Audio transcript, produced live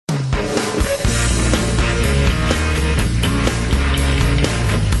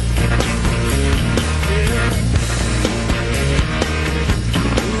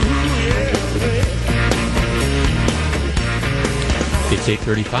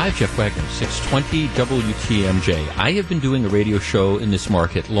9:35, Jeff Wagner, 620 WTMJ. I have been doing a radio show in this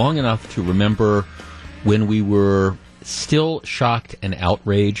market long enough to remember when we were still shocked and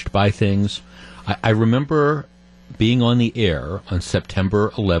outraged by things. I remember being on the air on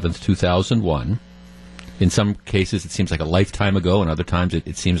September 11th, 2001. In some cases, it seems like a lifetime ago, and other times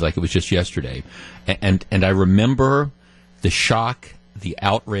it seems like it was just yesterday. And I remember the shock, the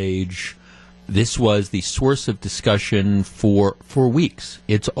outrage. This was the source of discussion for weeks.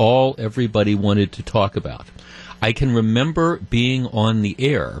 It's all everybody wanted to talk about. I can remember being on the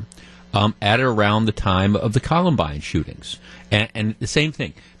air at around the time of the Columbine shootings. And the same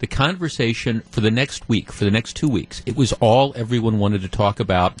thing. The conversation for the next week, for the next 2 weeks, it was all everyone wanted to talk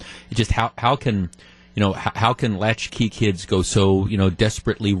about. It just how can latchkey kids go so,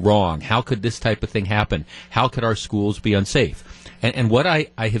 desperately wrong? How could this type of thing happen? How could our schools be unsafe? And what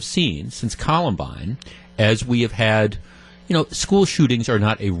I have seen since Columbine, as we have had, school shootings are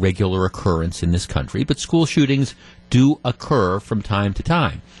not a regular occurrence in this country, but school shootings do occur from time to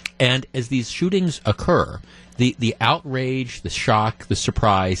time. And as these shootings occur, the outrage, the shock, the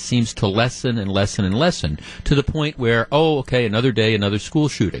surprise seems to lessen and lessen and lessen to the point where, okay, another day, another school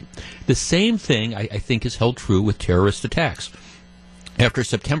shooting. The same thing, I think, is held true with terrorist attacks. After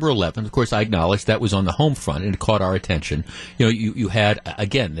September 11th, of course, I acknowledge that was on the home front and it caught our attention. You had,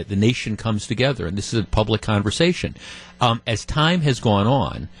 again, that the nation comes together, and this is a public conversation. As time has gone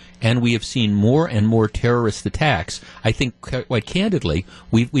on, and we have seen more and more terrorist attacks, I think, quite candidly,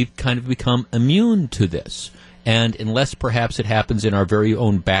 we've kind of become immune to this. And unless perhaps it happens in our very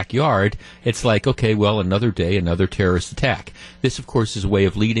own backyard, it's like, okay, well, another day, another terrorist attack. This, of course, is a way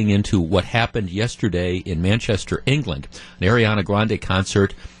of leading into what happened yesterday in Manchester, England, an Ariana Grande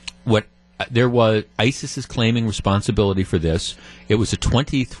concert. ISIS is claiming responsibility for this. It was a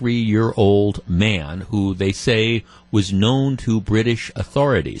 23-year-old man who they say was known to British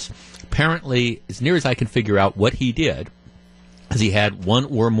authorities. Apparently, as near as I can figure out what he did, as he had one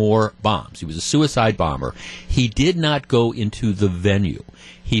or more bombs. He was a suicide bomber. He did not go into the venue.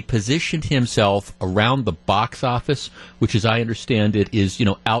 He positioned himself around the box office, which, as I understand it, is,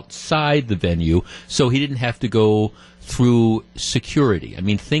 outside the venue, so he didn't have to go through security. I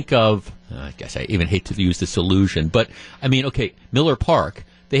mean, think of, I guess I even hate to use this illusion, but, okay, Miller Park,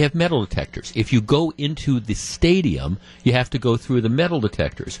 they have metal detectors. If you go into the stadium, you have to go through the metal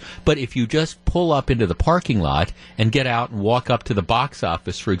detectors. But if you just pull up into the parking lot and get out and walk up to the box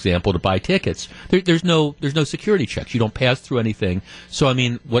office, for example, to buy tickets, there's no security checks. You don't pass through anything. So,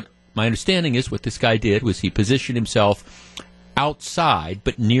 what my understanding is what this guy did was he positioned himself outside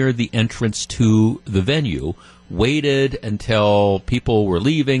but near the entrance to the venue, waited until people were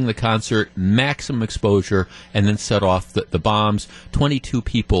leaving the concert, maximum exposure, and then set off the bombs. 22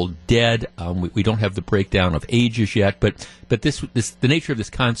 people dead. We don't have the breakdown of ages yet, but the nature of this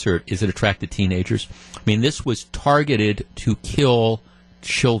concert is it attracted teenagers. This was targeted to kill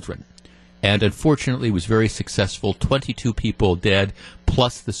children, and unfortunately was very successful. 22 people dead,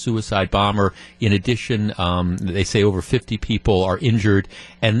 plus the suicide bomber. In addition, they say over 50 people are injured,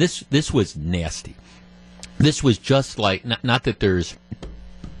 and this was nasty. This was just like, not that there's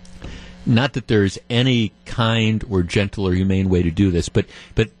any kind or gentle or humane way to do this, but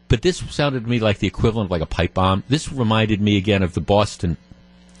this sounded to me like the equivalent of like a pipe bomb. This reminded me again of the Boston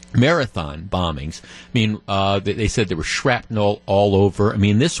Marathon bombings. They said there was shrapnel all over.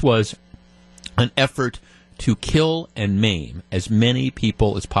 This was an effort to kill and maim as many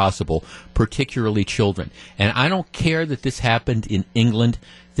people as possible, particularly children. And I don't care that this happened in England.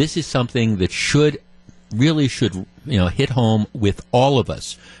 This is something that should hit home with all of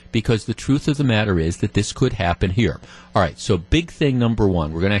us, because the truth of the matter is that this could happen here. All right, so big thing number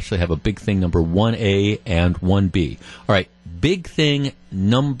one. We're going to actually have a big thing number 1A and 1B. All right, big thing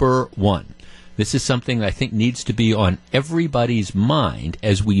number one. This is something that I think needs to be on everybody's mind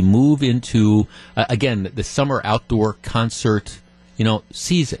as we move into, again, the summer outdoor concert,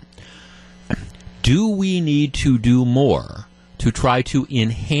 season. Do we need to do more to try to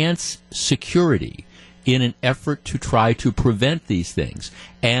enhance security in an effort to try to prevent these things?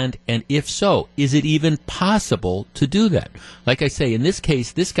 And if so, is it even possible to do that? Like I say, in this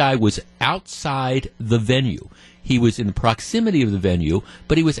case, this guy was outside the venue. He was in the proximity of the venue,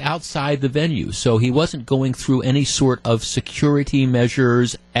 but he was outside the venue, so he wasn't going through any sort of security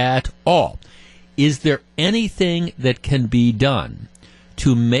measures at all. Is there anything that can be done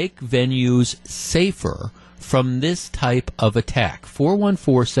to make venues safer from this type of attack?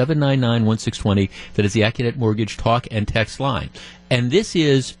 414-799-1620, that is the AccuNet Mortgage talk and text line. And this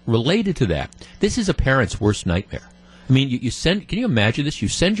is related to that. This is a parent's worst nightmare. You send, can you imagine this? You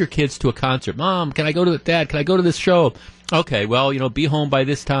send your kids to a concert. Mom, can I go to Dad, can I go to this show? Okay, well, be home by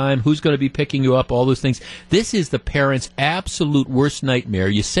this time. Who's going to be picking you up? All those things. This is the parent's absolute worst nightmare.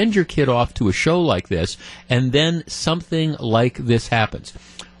 You send your kid off to a show like this, and then something like this happens.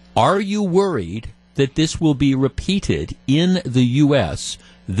 Are you worried that this will be repeated in the U.S.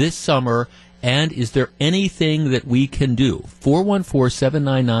 this summer? And is there anything that we can do?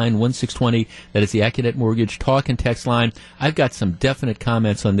 414-799-1620. That is the Accunet Mortgage talk and text line. I've got some definite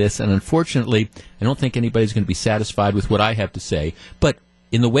comments on this, and unfortunately, I don't think anybody's going to be satisfied with what I have to say. But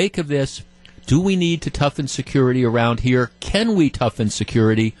in the wake of this, do we need to toughen security around here? Can we toughen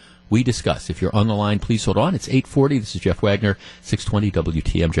security? We discuss. If you're on the line, please hold on. It's 8:40. This is Jeff Wagner, 620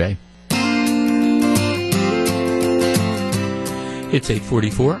 WTMJ. It's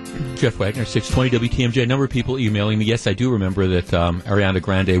 8:44. Jeff Wagner, 620 WTMJ. A number of people emailing me. Yes, I do remember that Ariana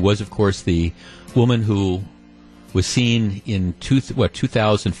Grande was, of course, the woman who was seen in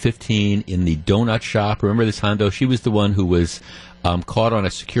 2015 in the donut shop. Remember this, Hondo? She was the one who was caught on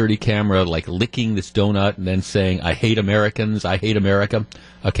a security camera, like licking this donut and then saying, "I hate Americans, I hate America."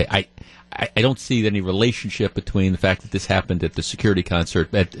 Okay, I don't see any relationship between the fact that this happened at the security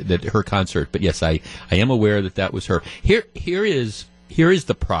concert, at her concert. But yes, I am aware that was her. Here is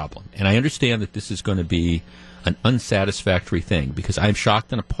the problem, and I understand that this is going to be an unsatisfactory thing because I'm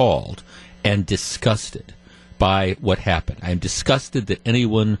shocked and appalled and disgusted by what happened. I am disgusted that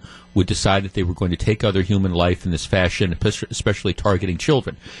anyone would decide that they were going to take other human life in this fashion, especially targeting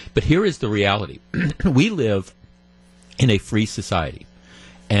children. But here is the reality. We live in a free society,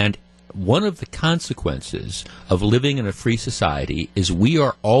 and one of the consequences of living in a free society is we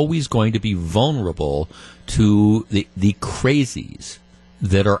are always going to be vulnerable to the crazies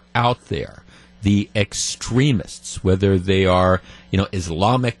that are out there, the extremists, whether they are,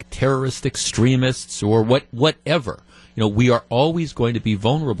 Islamic terrorist extremists or whatever. We are always going to be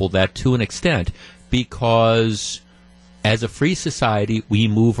vulnerable to an extent because as a free society, we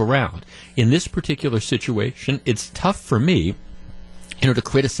move around. In this particular situation, it's tough for me to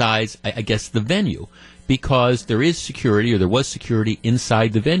criticize, I guess, the venue because there is security, or there was security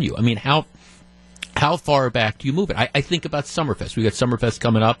inside the venue. I mean, how far back do you move it? I think about Summerfest. We've got Summerfest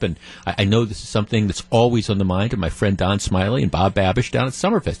coming up, and I know this is something that's always on the mind of my friend Don Smiley and Bob Babish down at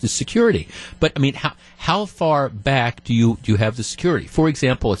Summerfest, is security. But, I mean, how far back do you have the security? For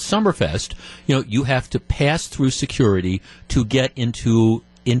example, at Summerfest, you have to pass through security to get into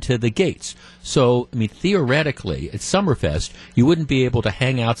the gates. So, I mean, theoretically, at Summerfest, you wouldn't be able to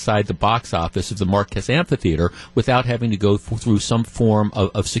hang outside the box office of the Marquess Amphitheater without having to go through some form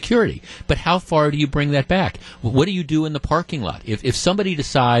of security. But how far do you bring that back? What do you do in the parking lot? If somebody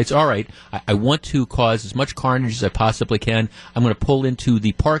decides, all right, I want to cause as much carnage as I possibly can, I'm going to pull into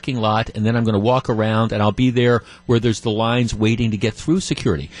the parking lot, and then I'm going to walk around, and I'll be there where there's the lines waiting to get through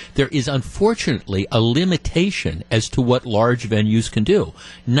security. There is, unfortunately, a limitation as to what large venues can do.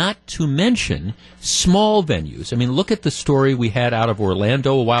 Not to mention small venues. I mean, look at the story we had out of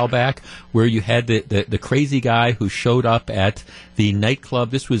Orlando a while back where you had the crazy guy who showed up at the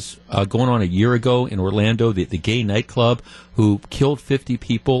nightclub. This was going on a year ago in Orlando, the gay nightclub, who killed 50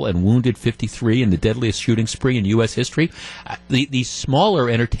 people and wounded 53 in the deadliest shooting spree in U.S. history. These smaller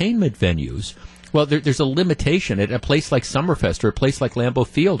entertainment venues, well, there's a limitation at a place like Summerfest or a place like Lambeau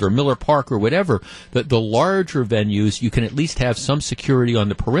Field or Miller Park or whatever. The larger venues, you can at least have some security on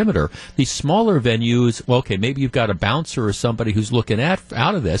the perimeter. These smaller venues, well, okay, maybe you've got a bouncer or somebody who's looking out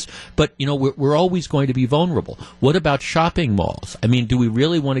of this, but, we're always going to be vulnerable. What about shopping malls? I mean, do we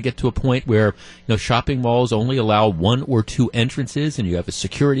really want to get to a point where, shopping malls only allow one or two entrances and you have a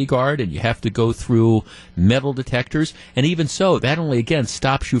security guard and you have to go through metal detectors? And even so, that only, again,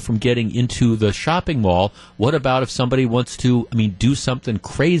 stops you from getting into the shopping mall. What about if somebody wants to, do something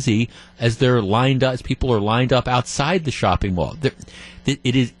crazy as people are lined up outside the shopping mall?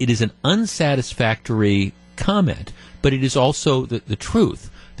 It is an unsatisfactory comment, but it is also the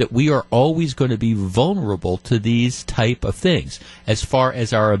truth that we are always going to be vulnerable to these type of things as far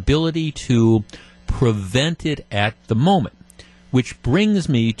as our ability to prevent it at the moment. Which brings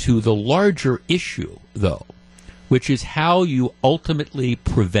me to the larger issue, though, which is how you ultimately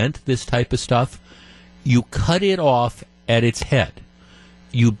prevent this type of stuff. You cut it off at its head.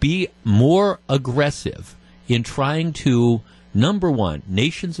 You be more aggressive in trying to, number one,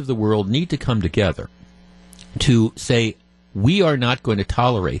 nations of the world need to come together to say, we are not going to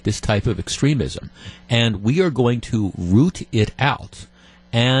tolerate this type of extremism, and we are going to root it out.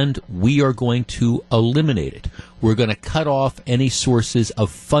 and we are going to eliminate it. We're going to cut off any sources of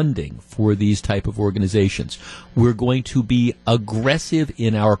funding for these type of organizations. We're going to be aggressive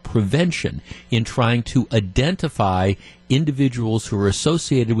in our prevention in trying to identify individuals who are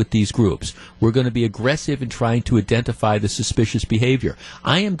associated with these groups. We're going to be aggressive in trying to identify the suspicious behavior.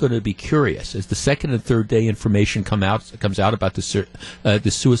 I am going to be curious as the second and third day information comes out about the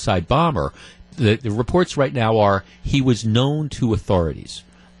suicide bomber. The reports right now are he was known to authorities,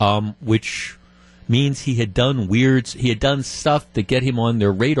 which means he had done stuff to get him on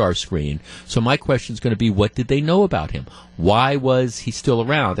their radar screen. So my question is going to be, what did they know about him? Why was he still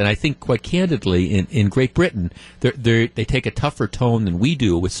around? And I think, quite candidly, in Great Britain, they take a tougher tone than we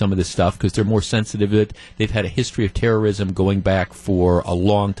do with some of this stuff because they're more sensitive to it. They've had a history of terrorism going back for a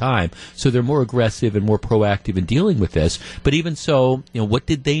long time. So they're more aggressive and more proactive in dealing with this. But even so, what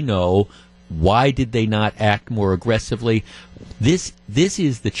did they know? Why did they not act more aggressively? This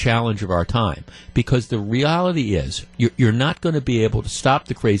is the challenge of our time, because the reality is you're not going to be able to stop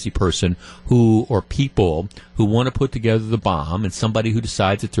the crazy person or people who want to put together the bomb, and somebody who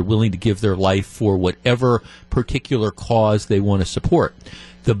decides that they're willing to give their life for whatever particular cause they want to support.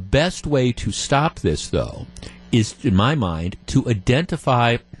 The best way to stop this, though, is, in my mind, to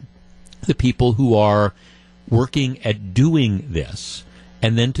identify the people who are working at doing this,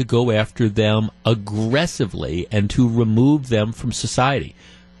 and then to go after them aggressively and to remove them from society.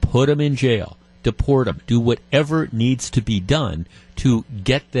 Put them in jail, deport them, do whatever needs to be done to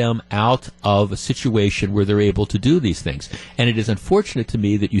get them out of a situation where they're able to do these things. And it is unfortunate to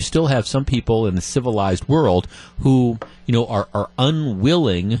me that you still have some people in the civilized world who, are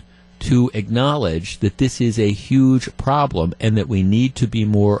unwilling to acknowledge that this is a huge problem and that we need to be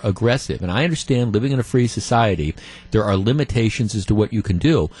more aggressive. And I understand, living in a free society, there are limitations as to what you can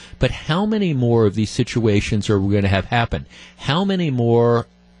do. But how many more of these situations are we going to have happen? How many more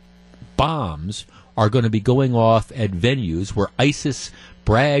bombs are going to be going off at venues where ISIS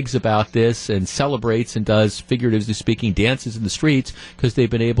brags about this and celebrates and does, figuratively speaking, dances in the streets because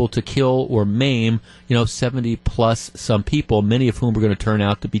they've been able to kill or maim, 70 plus some people, many of whom are going to turn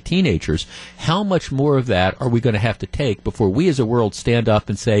out to be teenagers. How much more of that are we going to have to take before we as a world stand up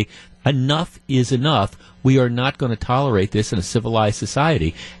and say, enough is enough? We are not going to tolerate this in a civilized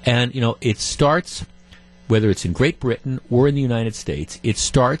society. And, it starts, whether it's in Great Britain or in the United States, it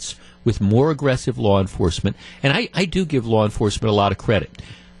starts with more aggressive law enforcement. And I do give law enforcement a lot of credit.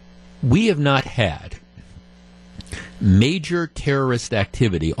 We have not had major terrorist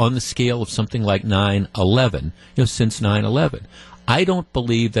activity on the scale of something like 9/11, since 9/11. I don't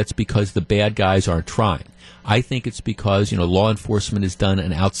believe that's because the bad guys aren't trying. I think it's because, law enforcement has done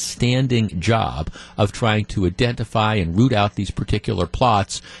an outstanding job of trying to identify and root out these particular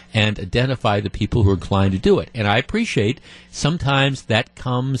plots and identify the people who are inclined to do it. And I appreciate sometimes that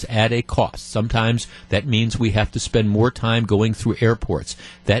comes at a cost. Sometimes that means we have to spend more time going through airports.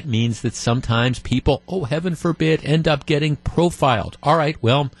 That means that sometimes people, heaven forbid, end up getting profiled. All right,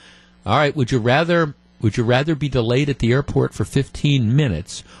 would you rather be delayed at the airport for 15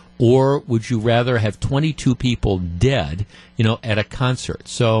 minutes, or would you rather have 22 people dead, at a concert?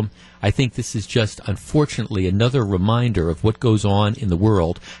 So I think this is just, unfortunately, another reminder of what goes on in the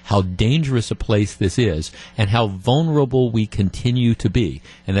world, how dangerous a place this is, and how vulnerable we continue to be.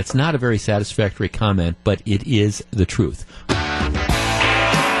 And that's not a very satisfactory comment, but it is the truth.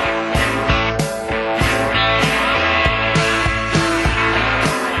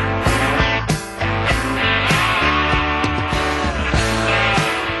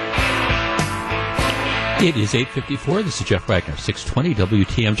 It is 8:54. This is Jeff Wagner, 620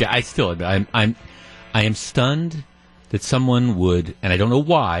 WTMJ. I am stunned that someone would, and I don't know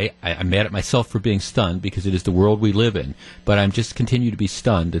why. I'm mad at myself for being stunned because it is the world we live in. But I'm just continue to be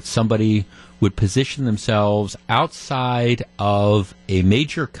stunned that somebody would position themselves outside of a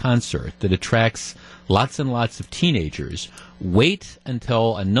major concert that attracts lots and lots of teenagers, wait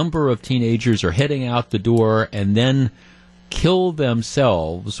until a number of teenagers are heading out the door, and then kill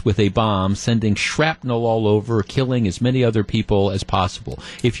themselves with a bomb, sending shrapnel all over, killing as many other people as possible.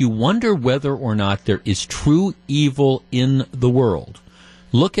 If you wonder whether or not there is true evil in the world,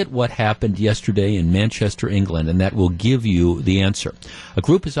 look at what happened yesterday in Manchester, England, and that will give you the answer. A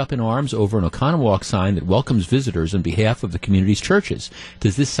group is up in arms over an Oconomowoc sign that welcomes visitors on behalf of the community's churches.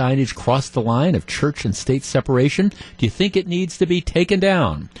 Does this signage cross the line of church and state separation? Do you think it needs to be taken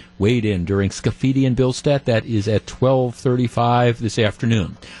down? Weighed in during Scafidi and Billstat. That is at 12:35 this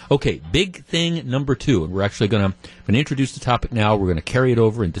afternoon. Okay, big thing number 2, and we're actually going to introduce the topic now. We're going to carry it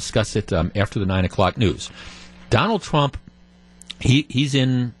over and discuss it after the 9 o'clock news. Donald Trump, he's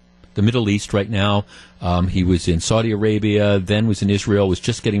in the Middle East right now. He was in Saudi Arabia, then was in Israel, was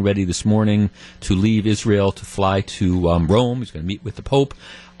just getting ready this morning to leave Israel to fly to Rome. He's going to meet with the Pope.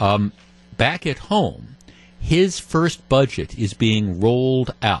 Back at home, his first budget is being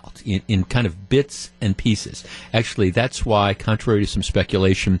rolled out in kind of bits and pieces. Actually, that's why, contrary to some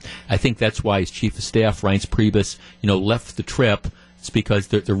speculation, I think that's why his chief of staff, Reince Priebus, left the trip. It's because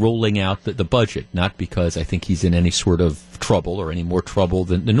they're rolling out the budget, not because I think he's in any sort of trouble or any more trouble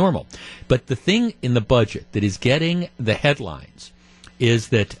than normal. But the thing in the budget that is getting the headlines is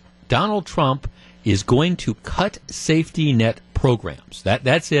that Donald Trump is going to cut safety net programs.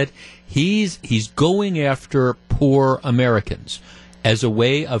 That's it. He's going after poor Americans as a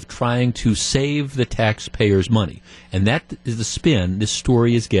way of trying to save the taxpayers' money. And that is the spin this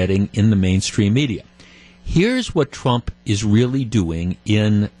story is getting in the mainstream media. Here's what Trump is really doing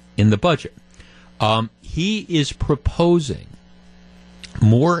in the budget. He is proposing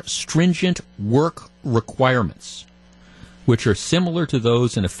more stringent work requirements, which are similar to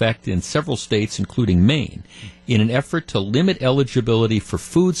those in effect in several states, including Maine, in an effort to limit eligibility for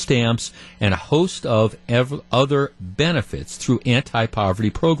food stamps and a host of other benefits through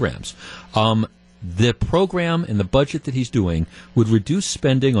anti-poverty programs. The program and the budget that he's doing would reduce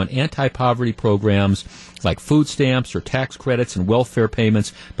spending on anti-poverty programs like food stamps or tax credits and welfare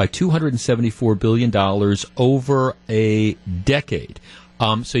payments by $274 billion over a decade.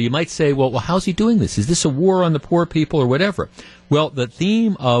 So you might say, well, how's he doing this? Is this a war on the poor people or whatever? Well, the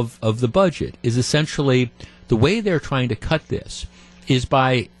theme of the budget is essentially the way they're trying to cut this is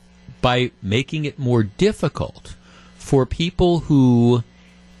by making it more difficult for people who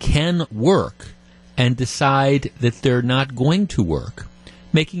can work and decide that they're not going to work,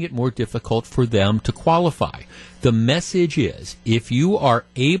 making it more difficult for them to qualify. The message is, if you are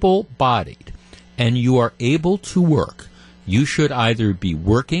able-bodied and you are able to work, you should either be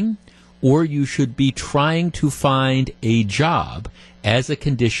working or you should be trying to find a job as a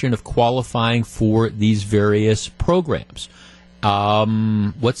condition of qualifying for these various programs.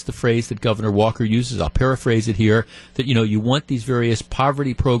 What's the phrase that Governor Walker uses? I'll paraphrase it here, that, you want these various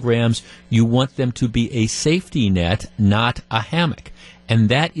poverty programs, you want them to be a safety net, not a hammock. And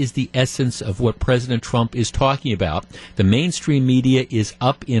that is the essence of what President Trump is talking about. The mainstream media is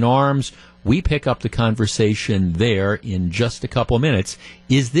up in arms. We pick up the conversation there in just a couple of minutes.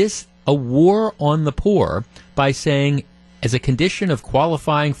 Is this a war on the poor by saying, as a condition of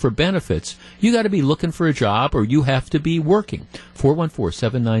qualifying for benefits, you got to be looking for a job or you have to be working?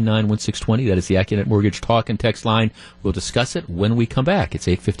 414-799-1620. That is the Accunet Mortgage talk and text line. We'll discuss it when we come back. It's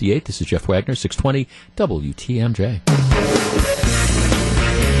 8:58. This is Jeff Wagner, 620 WTMJ.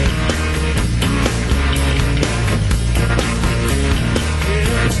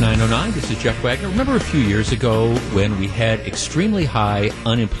 It's 9:09. This is Jeff Wagner. Remember a few years ago when we had extremely high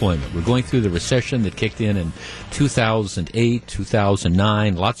unemployment? We're going through the recession that kicked in 2008,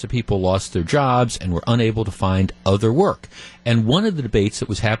 2009. Lots of people lost their jobs and were unable to find other work. And one of the debates that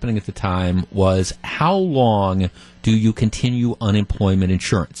was happening at the time was, how long do you continue unemployment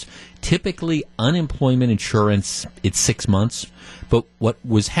insurance? Typically, unemployment insurance, it's 6 months. But what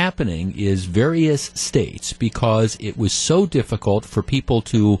was happening is various states, because it was so difficult for people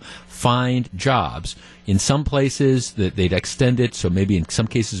to find jobs, in some places that they'd extend it, so maybe in some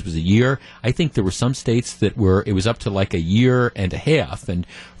cases it was a year. I think there were some states that it was up to like a year and a half. And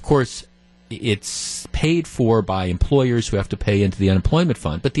of course, it's paid for by employers who have to pay into the unemployment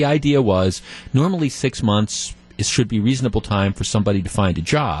fund. But the idea was normally 6 months should be reasonable time for somebody to find a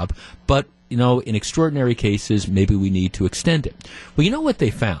job. But in extraordinary cases, maybe we need to extend it. Well, you know what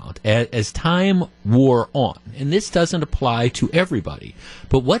they found? As time wore on, and this doesn't apply to everybody,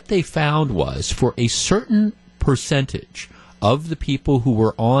 but what they found was for a certain percentage of the people who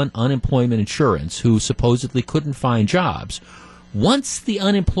were on unemployment insurance who supposedly couldn't find jobs, once the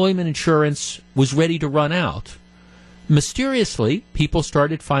unemployment insurance was ready to run out, mysteriously, people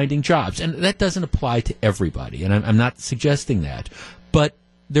started finding jobs. And that doesn't apply to everybody, and I'm not suggesting that. But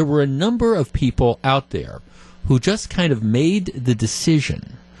there were a number of people out there who just kind of made the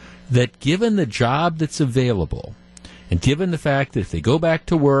decision that given the job that's available, and given the fact that if they go back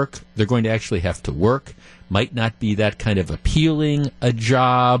to work, they're going to actually have to work, might not be that kind of appealing a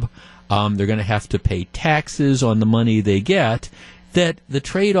job, they're going to have to pay taxes on the money they get, that the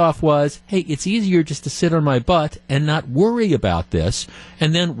trade-off was, hey, it's easier just to sit on my butt and not worry about this.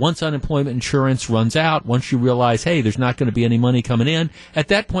 And then once unemployment insurance runs out, once you realize, hey, there's not going to be any money coming in, at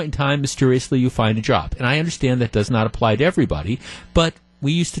that point in time, mysteriously, you find a job. And I understand that does not apply to everybody, but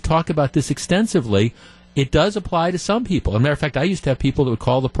we used to talk about this extensively. It does apply to some people. As a matter of fact, I used to have people that would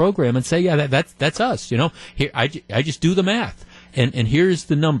call the program and say, yeah, that's us. Here, I just do the math. and here's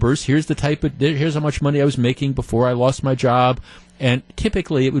the numbers, here's how much money I was making before I lost my job. And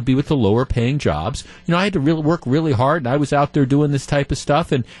typically it would be with the lower paying jobs. I had to work really hard, and I was out there doing this type of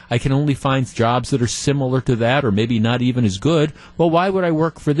stuff, and I can only find jobs that are similar to that or maybe not even as good. Well, why would I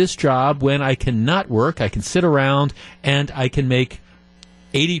work for this job when I cannot work, I can sit around, and I can make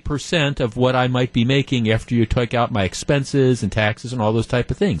 80% of what I might be making after you take out my expenses and taxes and all those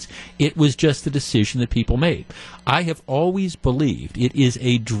type of things? It was just a decision that people made. I have always believed it is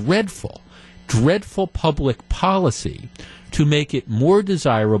a dreadful public policy to make it more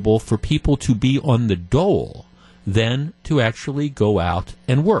desirable for people to be on the dole than to actually go out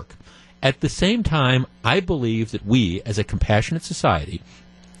and work. At the same time, I believe that we, as a compassionate society,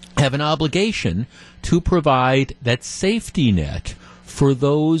 have an obligation to provide that safety net for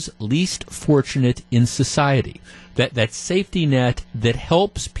those least fortunate in society. That safety net that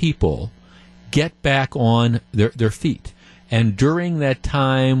helps people get back on their feet. And during that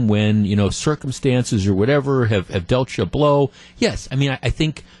time when, circumstances or whatever have dealt you a blow, yes, I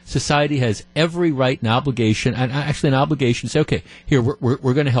think society has every right and obligation, and actually an obligation to say, okay, here, we're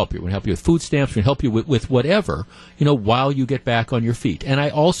going to help you. We're going to help you with food stamps. We're going to help you with whatever, while you get back on your feet. And I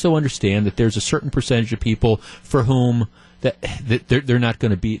also understand that there's a certain percentage of people for whom that they're never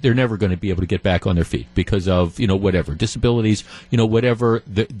going to be able to get back on their feet because of whatever disabilities, whatever,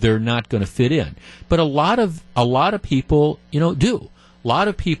 they're not going to fit in. But a lot of people do. A lot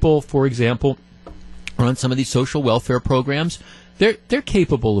of people, for example, are on some of these social welfare programs. They're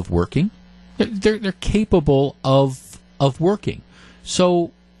capable of working. They're capable of working. So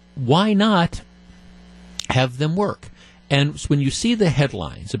why not have them work? And when you see the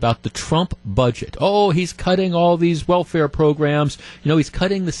headlines about the Trump budget, oh, he's cutting all these welfare programs, he's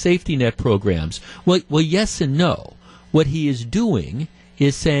cutting the safety net programs. Well, yes and no. What he is doing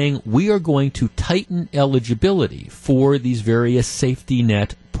is saying we are going to tighten eligibility for these various safety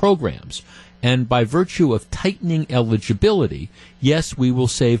net programs. And by virtue of tightening eligibility, yes, we will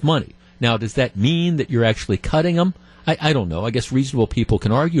save money. Now, does that mean that you're actually cutting them? I don't know. I guess reasonable people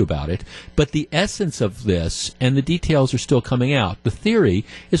can argue about it. But the essence of this, and the details are still coming out, the theory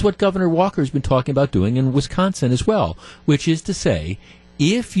is what Governor Walker has been talking about doing in Wisconsin as well, which is to say,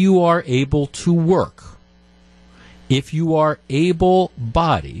 if you are able to work, if you are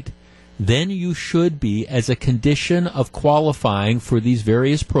able-bodied, then you should be, as a condition of qualifying for these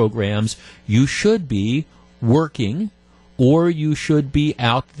various programs, you should be working, or you should be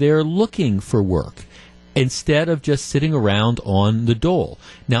out there looking for work, instead of just sitting around on the dole.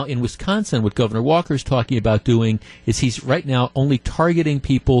 Now, in Wisconsin, what Governor Walker is talking about doing is he's right now only targeting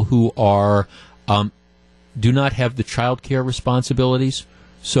people who are do not have the child care responsibilities.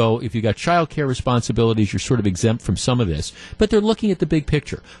 So if you've got child care responsibilities, you're sort of exempt from some of this. But they're looking at the big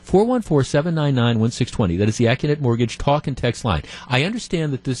picture. 414-799-1620. That is the Accunet Mortgage talk and text line. I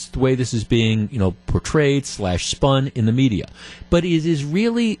understand that the way this is being, portrayed / spun in the media. But is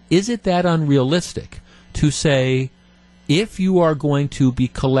it that unrealistic to say, if you are going to be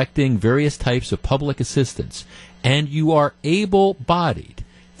collecting various types of public assistance and you are able-bodied,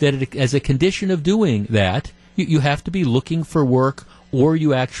 that as a condition of doing that, you have to be looking for work, or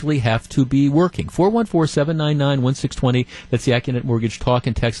you actually have to be working? 414-799-1620. That's the Accunet Mortgage talk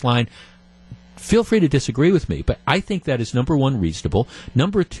and text line. Feel free to disagree with me, but I think that is, number one, reasonable.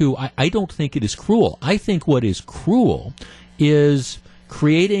 Number two, I don't think it is cruel. I think what is cruel is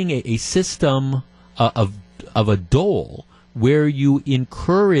creating a system of a dole where you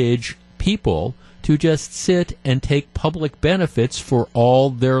encourage people to just sit and take public benefits for all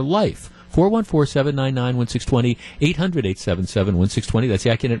their life. 414-799-1620, 800-877-1620. That's the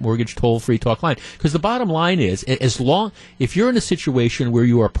Accunet Mortgage toll-free talk line. Because the bottom line is, if you're in a situation where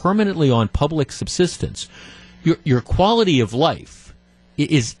you are permanently on public subsistence, your quality of life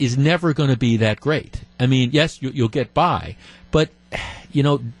is never going to be that great. I mean, yes, you'll get by, but,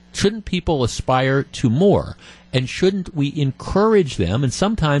 shouldn't people aspire to more? And shouldn't we encourage them? And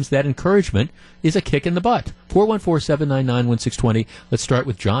sometimes that encouragement is a kick in the butt. 414-799-1620. Let's start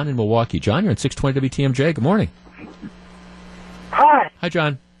with John in Milwaukee. John, you're on 620 WTMJ. Good morning. Hi. Hi,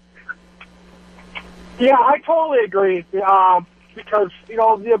 John. Yeah, I totally agree. Because,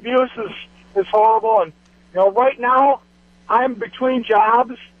 the abuse is horrible. And, right now I'm between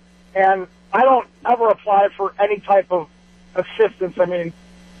jobs and I don't ever apply for any type of assistance. I mean,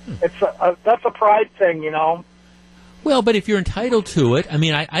 that's a pride thing, Well, but if you're entitled to it, I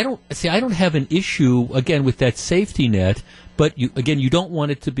mean, I don't have an issue, again, with that safety net, but you don't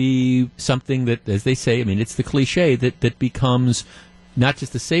want it to be something that, as they say, I mean, it's the cliche that becomes not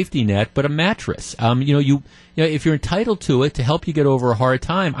just a safety net, but a mattress. If you're entitled to it to help you get over a hard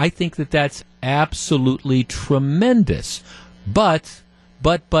time, I think that's absolutely tremendous. But,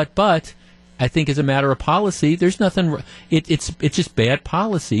 I think as a matter of policy, there's nothing. It's just bad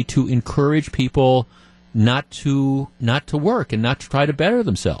policy to encourage people not to work and not to try to better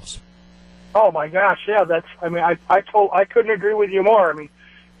themselves. Oh my gosh, yeah, I couldn't agree with you more. I mean,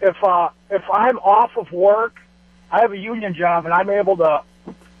 if I'm off of work, I have a union job and I'm able to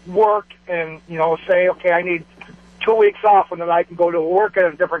work and say, okay, I need 2 weeks off, and then I can go to work at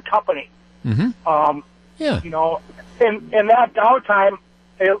a different company. Mm-hmm. Yeah. In that downtime,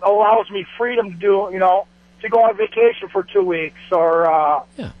 it allows me freedom to to go on vacation for 2 weeks or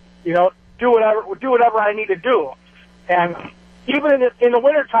do whatever I need to do. And even in the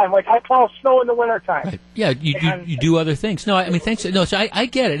wintertime, like I plow snow in the wintertime. Right. Yeah, you do other things. No, I mean, thanks. No, so I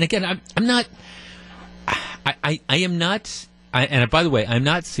get it. And again, I'm not. I am not. And by the way, I'm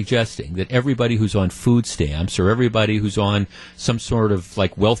not suggesting that everybody who's on food stamps or everybody who's on some sort of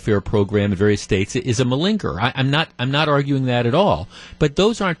like welfare program in various states is a malingerer. I'm not arguing that at all. But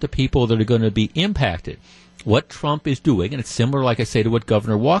those aren't the people that are going to be impacted. What Trump is doing, and it's similar, like I say, to what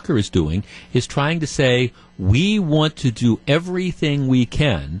Governor Walker is doing, is trying to say we want to do everything we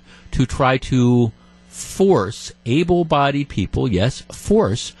can to try to force able-bodied people, yes,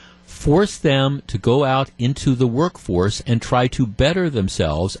 force them to go out into the workforce and try to better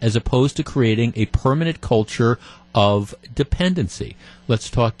themselves as opposed to creating a permanent culture of dependency. Let's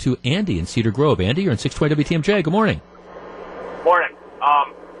talk to Andy in Cedar Grove. Andy, you're on 620 WTMJ. Good morning. Morning.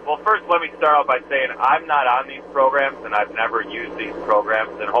 Well, first, let me start out by saying I'm not on these programs, and I've never used these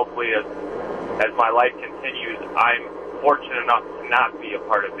programs, and hopefully as my life continues, I'm fortunate enough to not be a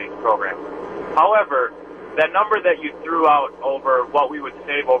part of these programs. However, that number that you threw out over what we would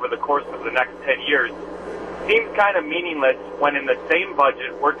save over the course of the next 10 years seems kind of meaningless when in the same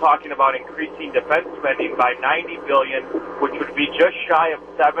budget we're talking about increasing defense spending by $90 billion, which would be just shy of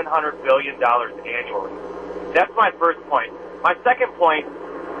 $700 billion annually. That's my first point. My second point,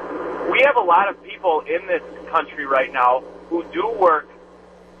 we have a lot of people in this country right now who do work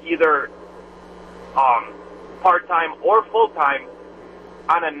either part-time or full-time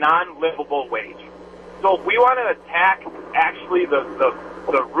on a non-livable wage. So if we want to attack actually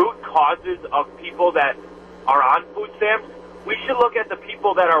the root causes of people that are on food stamps, we should look at the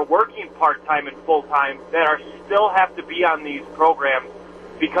people that are working part-time and full-time that are still have to be on these programs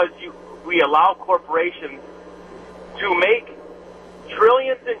because we allow corporations to make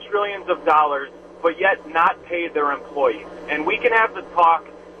trillions and trillions of dollars but yet not pay their employees. And we can have the talk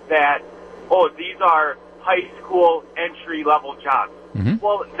that, these are high school entry-level jobs. Mm-hmm.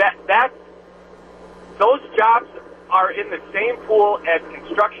 Well, those jobs are in the same pool as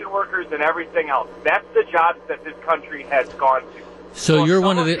construction workers and everything else. That's the jobs that this country has gone to. So you're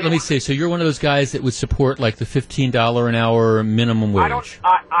one of the. Let me say. So you're one of those guys that would support like the $15 an hour minimum wage. I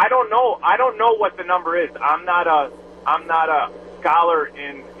don't know. I don't know what the number is. I'm not a scholar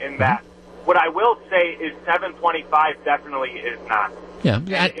in that. What I will say is $7.25 definitely is not. Yeah.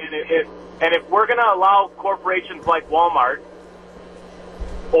 And if we're going to allow corporations like Walmart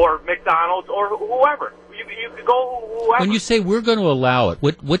or McDonald's or whoever. You could go whoever. When you say we're going to allow it,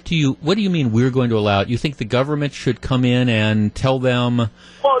 what do you mean we're going to allow it? You think the government should come in and tell them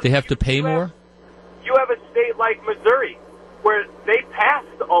they have to pay more? You have a state like Missouri where they passed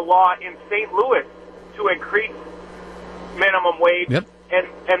a law in St. Louis to increase minimum wage, yep.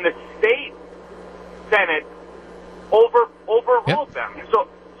 and the state Senate overruled them.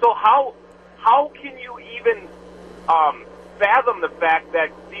 So how can you even fathom the fact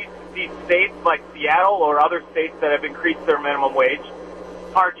that these states like Seattle or other states that have increased their minimum wage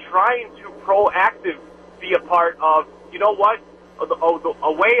are trying to proactively be a part of, you know what,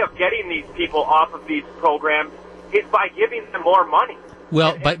 a way of getting these people off of these programs is by giving them more money.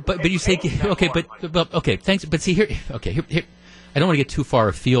 Well, but you say, okay, but okay, thanks. But see, here, I don't want to get too far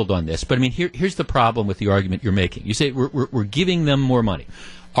afield on this, but I mean, here's the problem with the argument you're making. You say we're giving them more money.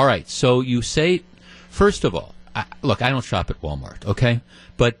 All right, so you say, first of all, look, I don't shop at Walmart, okay?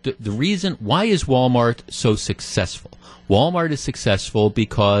 But the reason, why is Walmart so successful? Walmart is successful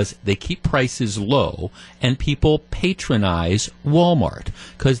because they keep prices low and people patronize Walmart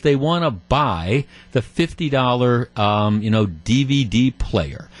because they want to buy the $50, DVD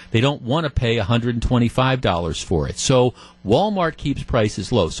player. They don't want to pay $125 for it. So Walmart keeps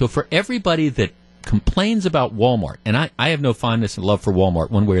prices low. So for everybody that complains about Walmart, and I have no fondness and love for Walmart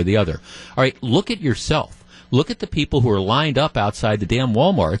one way or the other, all right, look at yourself. Look at the people who are lined up outside the damn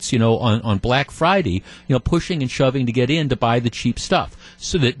Walmarts, on Black Friday, pushing and shoving to get in to buy the cheap stuff,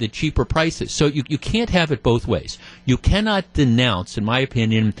 so that the cheaper prices. So you can't have it both ways. You cannot denounce, in my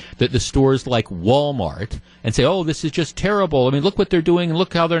opinion, that the stores like Walmart and say, oh, this is just terrible. I mean, look what they're doing and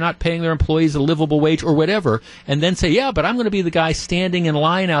look how they're not paying their employees a livable wage or whatever, and then say, yeah, but I'm going to be the guy standing in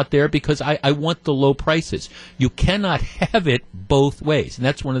line out there because I want the low prices. You cannot have it both ways. And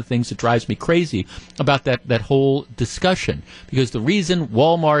that's one of the things that drives me crazy about that whole discussion, because the reason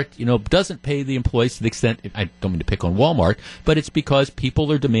Walmart, doesn't pay the employees to the extent, I don't mean to pick on Walmart, but it's because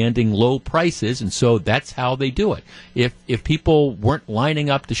people are demanding low prices, and so that's how they do it. If people weren't lining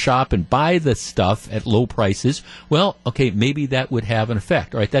up to shop and buy the stuff at low prices, well, okay, maybe that would have an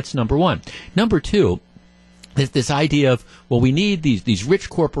effect. All right, that's number one. Number two, this idea of, well, we need these rich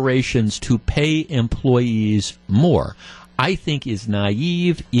corporations to pay employees more, I think is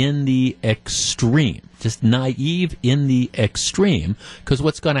naive in the extreme. Just naive in the extreme, because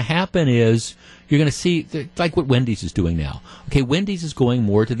what's going to happen is you're going to see, like what Wendy's is doing now. Okay, Wendy's is going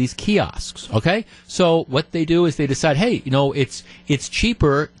more to these kiosks, okay? So what they do is they decide, hey, it's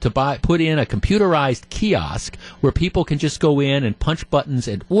cheaper to put in a computerized kiosk where people can just go in and punch buttons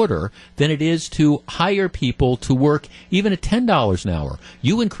and order than it is to hire people to work even at $10 an hour.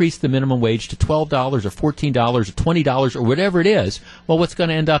 You increase the minimum wage to $12 or $14 or $20 or whatever it is, well, what's going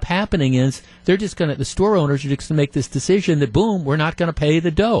to end up happening is the store owners are just going to make this decision that, boom, we're not going to pay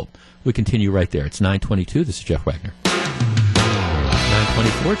the dough. We continue right there. It's 9:22. This is Jeff Wagner.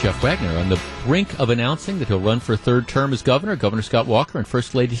 9:24. Jeff Wagner on the brink of announcing that he'll run for a third term as governor. Governor Scott Walker and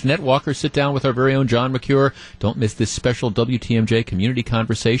First Lady Jeanette Walker sit down with our very own John McCure. Don't miss this special WTMJ community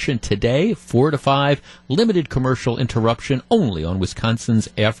conversation today, 4 to 5, limited commercial interruption only on Wisconsin's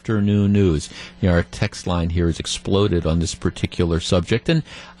Afternoon News. Our text line here has exploded on this particular subject. And,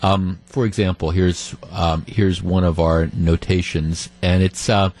 for example, here's one of our notations, and it's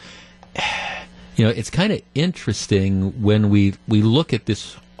it's kind of interesting when we look at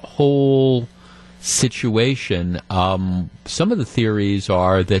this whole situation. Some of the theories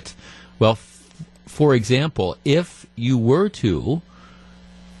are that, well, for example, if you were to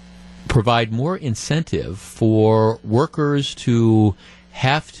provide more incentive for workers to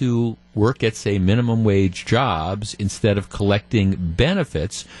have to work at, say, minimum wage jobs instead of collecting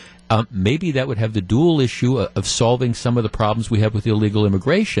benefits, maybe that would have the dual issue of solving some of the problems we have with illegal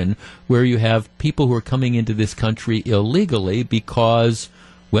immigration, where you have people who are coming into this country illegally because,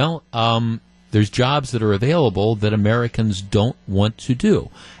 well, there's jobs that are available that Americans don't want to do.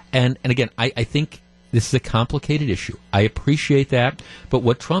 And again, I think this is a complicated issue. I appreciate that. But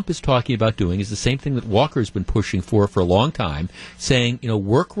what Trump is talking about doing is the same thing that Walker's been pushing for a long time, saying,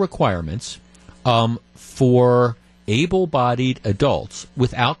 work requirements for able-bodied adults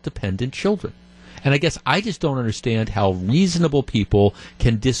without dependent children. And I guess I just don't understand how reasonable people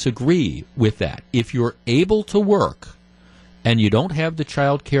can disagree with that. If you're able to work and you don't have the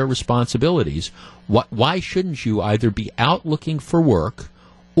child care responsibilities, why shouldn't you either be out looking for work,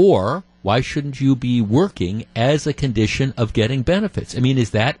 or why shouldn't you be working as a condition of getting benefits? I mean,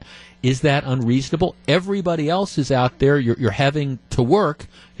 is that unreasonable? Everybody else is out there. You're having to work.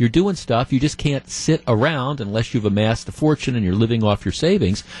 You're doing stuff. You just can't sit around unless you've amassed a fortune and you're living off your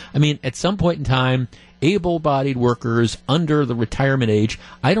savings. I mean, at some point in time, able-bodied workers under the retirement age,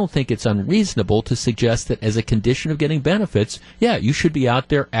 I don't think it's unreasonable to suggest that as a condition of getting benefits, yeah, you should be out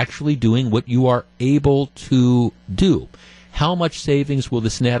there actually doing what you are able to do. How much savings will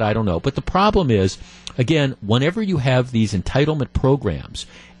this net? I don't know. But the problem is, again, whenever you have these entitlement programs,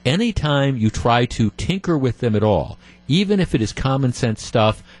 anytime you try to tinker with them at all, even if it is common sense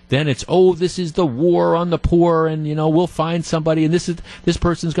stuff, then it's, this is the war on the poor, and, we'll find somebody, and this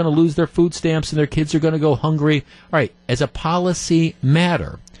person's going to lose their food stamps, and their kids are going to go hungry. All right, as a policy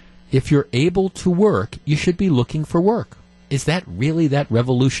matter, if you're able to work, you should be looking for work. Is that really that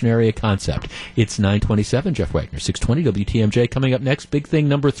revolutionary a concept? It's 9:27, Jeff Wagner, 620 WTMJ. Coming up next, big thing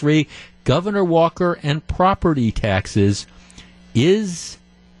number 3, Governor Walker and property taxes. Is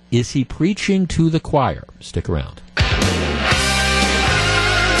he preaching to the choir? Stick around.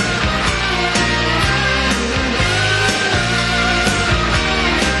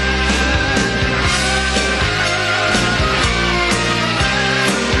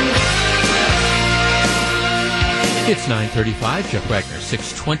 It's 9:35, Jeff Wagner,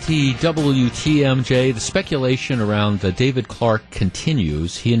 620 WTMJ. The speculation around David Clark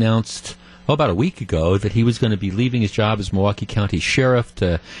continues. He announced about a week ago that he was going to be leaving his job as Milwaukee County Sheriff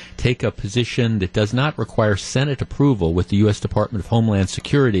to take a position that does not require Senate approval with the U.S. Department of Homeland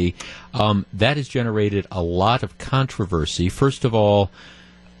Security. That has generated a lot of controversy. First of all,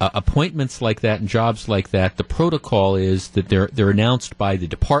 appointments like that and jobs like that, the protocol is that they're announced by the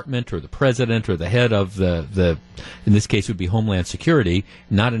department or the president or the head of the in this case would be Homeland Security,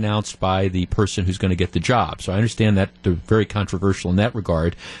 not announced by the person who's going to get the job. So I understand that they're very controversial in that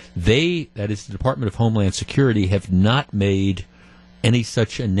regard. That is the Department of Homeland Security, have not made any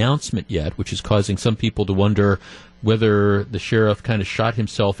such announcement yet, which is causing some people to wonder whether the sheriff kind of shot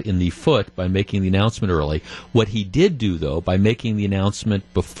himself in the foot by making the announcement early. What he did do, though, by making the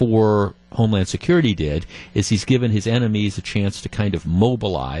announcement before Homeland Security did, is he's given his enemies a chance to kind of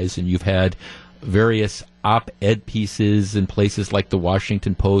mobilize, and you've had various op-ed pieces in places like the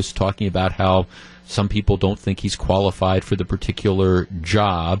Washington Post talking about how some people don't think he's qualified for the particular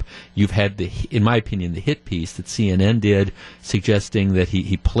job. You've had, in my opinion, the hit piece that CNN did suggesting that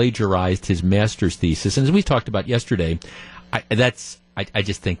he plagiarized his master's thesis. And as we talked about yesterday, I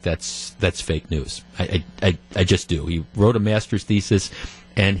just think that's fake news. I just do. He wrote a master's thesis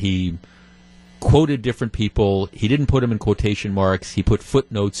and he quoted different people. He didn't put them in quotation marks. He put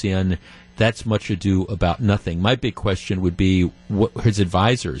footnotes in. That's much ado about nothing. My big question would be what his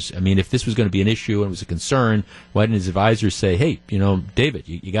advisors. I mean, if this was going to be an issue and was a concern, why didn't his advisors say, hey, David,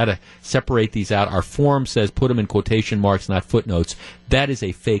 you got to separate these out. Our form says put them in quotation marks, not footnotes. That is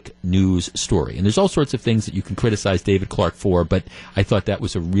a fake news story. And there's all sorts of things that you can criticize David Clark for, but I thought that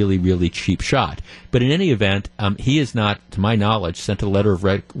was a really, really cheap shot. But in any event, he has not, to my knowledge, sent a letter of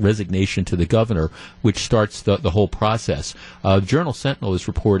resignation to the governor, which starts the whole process. Journal Sentinel is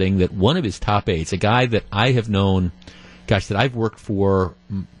reporting that one of his top aides, a guy that I have known, that I've worked for,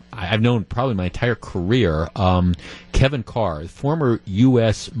 I've known probably my entire career, Kevin Carr, former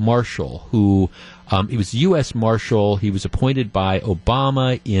U.S. Marshal, who he was U.S. Marshal. He was appointed by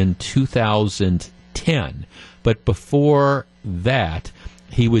Obama in 2010. But before that,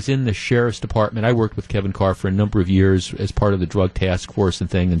 he was in the Sheriff's Department. I worked with Kevin Carr for a number of years as part of the Drug Task Force and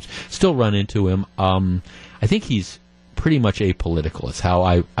thing, and still run into him. I think he's pretty much apolitical is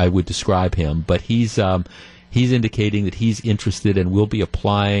how I would describe him. But he's indicating that he's interested and will be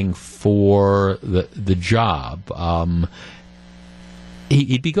applying for the job.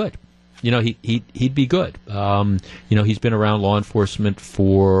 He'd be good. He'd be good. He's been around law enforcement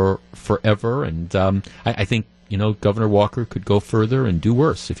for forever, and I think Governor Walker could go further and do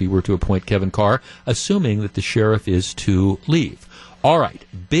worse if he were to appoint Kevin Carr, assuming that the sheriff is to leave. All right,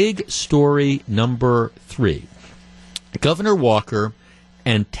 big story number 3. Governor Walker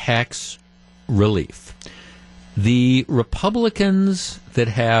and tax relief. The Republicans that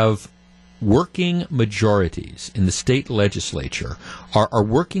have working majorities in the state legislature are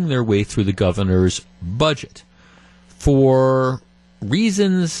working their way through the governor's budget for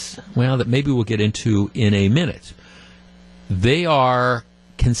reasons, that maybe we'll get into in a minute. They are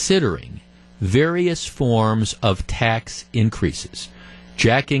considering various forms of tax increases,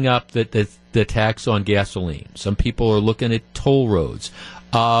 jacking up the tax on gasoline. Some people are looking at toll roads,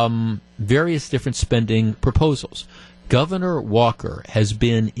 various different spending proposals. Governor Walker has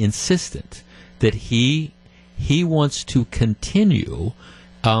been insistent that he wants to continue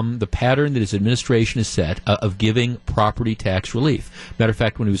the pattern that his administration has set of giving property tax relief. Matter of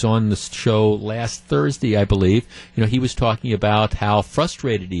fact, when he was on the show last Thursday, I believe, he was talking about how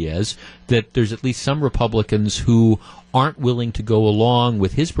frustrated he is that there's at least some Republicans who aren't willing to go along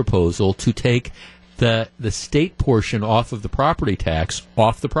with his proposal to take the state portion off of the property tax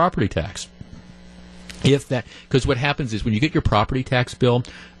off the property tax. Because what happens is when you get your property tax bill,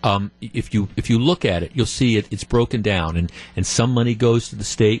 if you look at it, you'll see it's broken down, and some money goes to the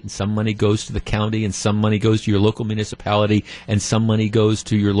state, and some money goes to the county, and some money goes to your local municipality, and some money goes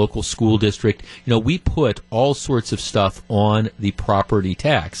to your local school district. We put all sorts of stuff on the property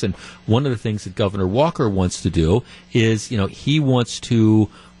tax, and one of the things that Governor Walker wants to do is, he wants to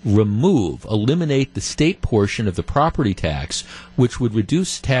eliminate the state portion of the property tax, which would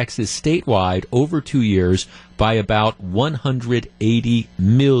reduce taxes statewide over 2 years by about $180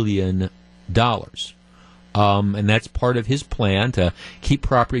 million. And that's part of his plan to keep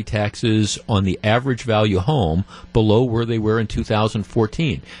property taxes on the average value home below where they were in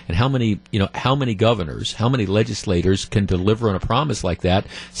 2014. And how many governors, how many legislators can deliver on a promise like that,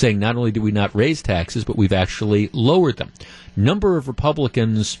 saying not only do we not raise taxes, but we've actually lowered them? Number of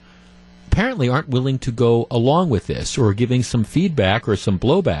Republicans apparently aren't willing to go along with this or giving some feedback or some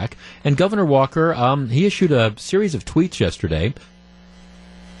blowback. And Governor Walker, he issued a series of tweets yesterday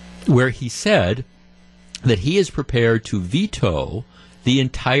where he said that he is prepared to veto the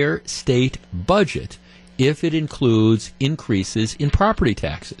entire state budget if it includes increases in property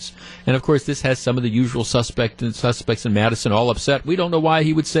taxes. And, of course, this has some of the usual suspects in Madison all upset. We don't know why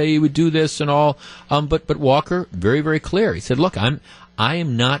he would say he would do this and all. But Walker, very, very clear. He said, look, I'm I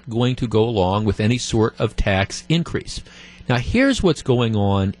am not going to go along with any sort of tax increase. Now, here's what's going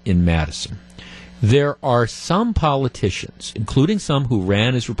on in Madison. There are some politicians, including some who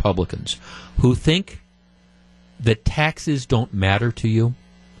ran as Republicans, who think that taxes don't matter to you,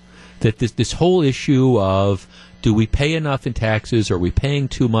 that this whole issue of do we pay enough in taxes, are we paying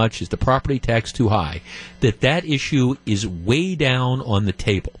too much, is the property tax too high, that issue is way down on the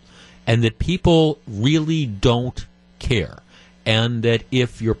table, and that people really don't care, and that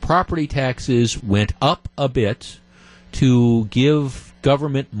if your property taxes went up a bit to give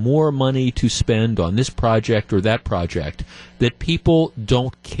government more money to spend on this project or that project, that people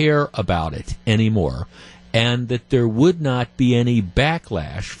don't care about it anymore, and that there would not be any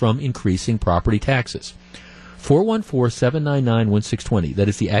backlash from increasing property taxes. 414-799-1620. That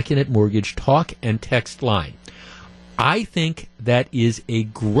is the Accunet Mortgage talk and text line. I think that is a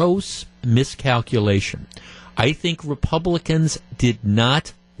gross miscalculation. I think Republicans did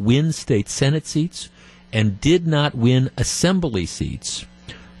not win state Senate seats and did not win assembly seats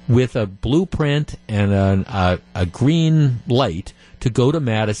with a blueprint and a green light to go to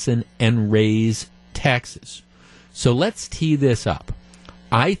Madison and raise taxes. So let's tee this up.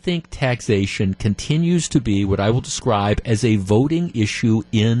 I think taxation continues to be what I will describe as a voting issue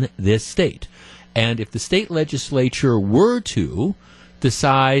in this state. And if the state legislature were to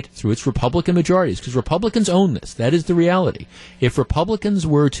decide through its Republican majorities, because Republicans own this, that is the reality. If Republicans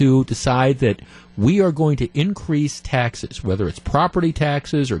were to decide that we are going to increase taxes, whether it's property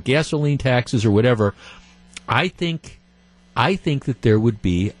taxes or gasoline taxes or whatever, I think that there would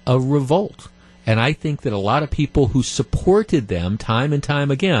be a revolt. And I think that a lot of people who supported them time and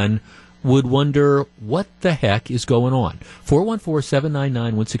time again would wonder what the heck is going on.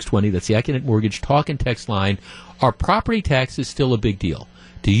 414-799-1620, that's the Accunet Mortgage talk and text line. Are property taxes still a big deal?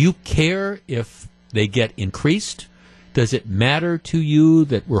 Do you care if they get increased? Does it matter to you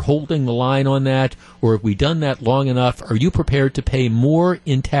that we're holding the line on that? Or have we done that long enough? Are you prepared to pay more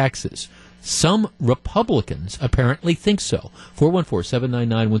in taxes? Some Republicans apparently think so.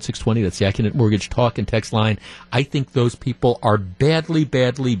 414-799-1620, that's the Accunet Mortgage talk and text line. I think those people are badly,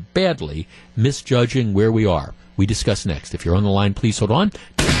 badly, badly misjudging where we are. We discuss next. If you're on the line, please hold on. It's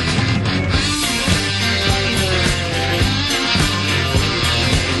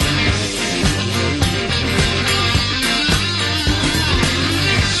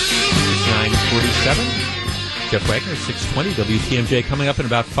 9:47. Jeff Wagner, 620 WTMJ, coming up in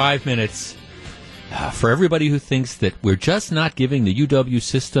about 5 minutes. For everybody who thinks that we're just not giving the UW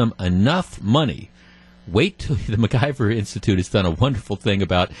system enough money, wait till the MacIver Institute has done a wonderful thing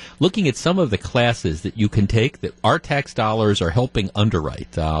about looking at some of the classes that you can take that our tax dollars are helping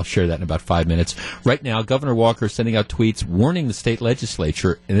underwrite. I'll share that in about 5 minutes. Right now, Governor Walker is sending out tweets warning the state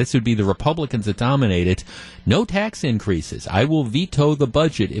legislature, and this would be the Republicans that dominate it, no tax increases. I will veto the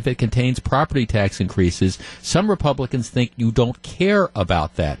budget if it contains property tax increases. Some Republicans think you don't care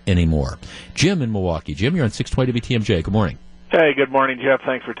about that anymore. Jim in Milwaukee. Jim, you're on 620 WTMJ. Good morning. Hey, good morning, Jeff.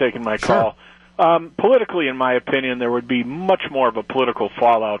 Thanks for taking my call. Politically, in my opinion, there would be much more of a political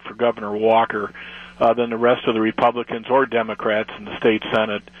fallout for Governor Walker than the rest of the Republicans or Democrats in the state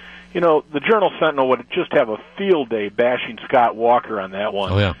Senate. You know, the Journal-Sentinel would just have a field day bashing Scott Walker on that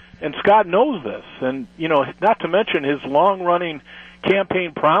one. Oh, yeah. And Scott knows this. And, you know, not to mention his long-running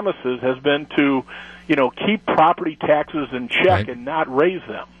campaign promises has been to, you know, keep property taxes in check and not raise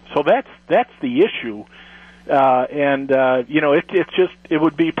them. So that's the issue. You know, it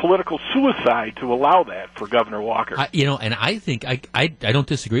would be political suicide to allow that for Governor Walker. And I think, I don't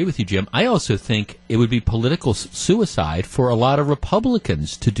disagree with you, Jim. I also think it would be political suicide for a lot of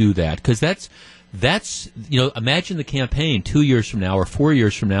Republicans to do that, because that's, you know, imagine the campaign 2 years from now or 4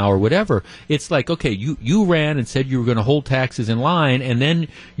 years from now or whatever. It's like, okay, you ran and said you were going to hold taxes in line, and then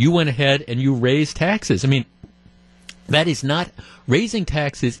you went ahead and you raised taxes. I mean, that is not, raising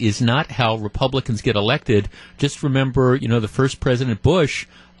taxes is not how Republicans get elected. Just remember, you know, the first President Bush,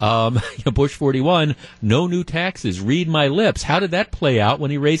 Bush 41, no new taxes, read my lips. How did that play out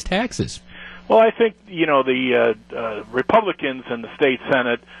when he raised taxes? Well, I think, you know, the Republicans in the state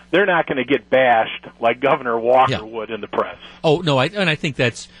Senate, they're not going to get bashed like Governor Walker would in the press. Oh, no, I think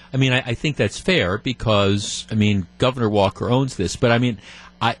that's, I think that's fair because, Governor Walker owns this. But,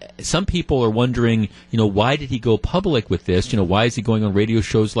 some people are wondering, why did he go public with this? Why is he going on radio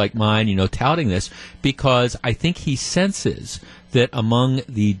shows like mine, touting this? Because I think he senses that among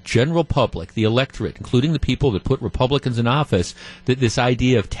the general public, the electorate, including the people that put Republicans in office, that this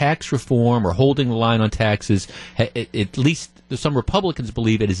idea of tax reform or holding the line on taxes, at least some Republicans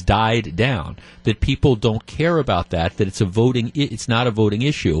believe it has died down, that people don't care about that it's not a voting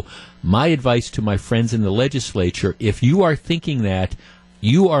issue. My advice to my friends in the legislature, if you are thinking that,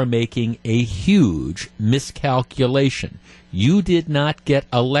 you are making a huge miscalculation. You did not get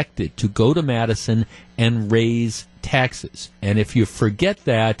elected to go to Madison and raise taxes. And if you forget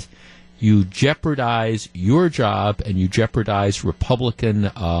that, you jeopardize your job and you jeopardize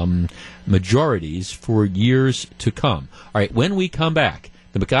Republican majorities for years to come. All right, when we come back,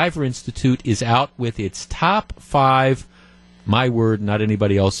 the MacIver Institute is out with its top 5, my word, not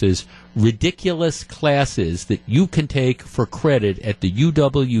anybody else's, ridiculous classes that you can take for credit at the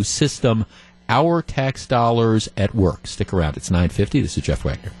UW system. Our tax dollars at work. Stick around. It's 9:50. This is Jeff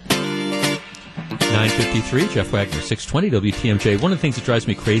Wagner. 9:53, Jeff Wagner, 620 WTMJ. One of the things that drives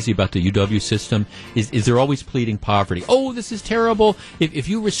me crazy about the UW system is they're always pleading poverty. Oh, this is terrible. If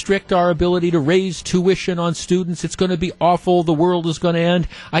you restrict our ability to raise tuition on students, it's going to be awful. The world is going to end.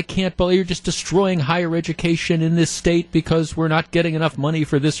 I can't believe you're just destroying higher education in this state because we're not getting enough money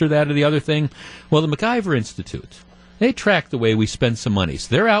for this or that or the other thing. Well, the MacIver Institute, they track the way we spend some money.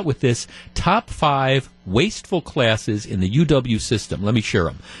 So they're out with this top 5 wasteful classes in the UW system. Let me share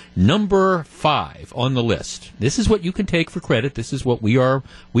them. Number 5 on the list. This is what you can take for credit. This is what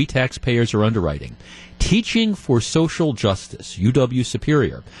we taxpayers are underwriting. Teaching for Social Justice, UW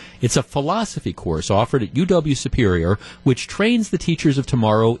Superior. It's a philosophy course offered at UW Superior, which trains the teachers of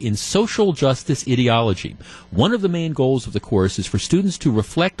tomorrow in social justice ideology. One of the main goals of the course is for students to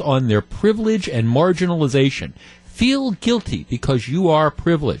reflect on their privilege and marginalization. Feel guilty because you are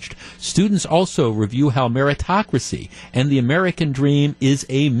privileged. Students also review how meritocracy and the American dream is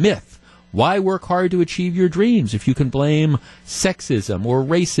a myth. Why work hard to achieve your dreams if you can blame sexism or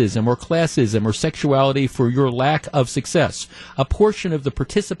racism or classism or sexuality for your lack of success? A portion of the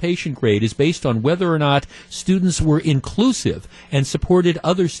participation grade is based on whether or not students were inclusive and supported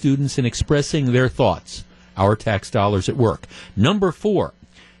other students in expressing their thoughts. Our tax dollars at work. Number 4.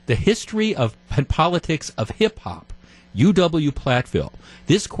 The History of and Politics of Hip-Hop, UW Platteville.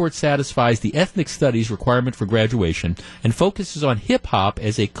 This course satisfies the ethnic studies requirement for graduation and focuses on hip-hop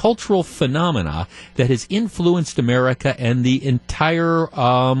as a cultural phenomena that has influenced America and the entire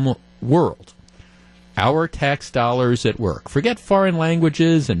world. Our tax dollars at work. Forget foreign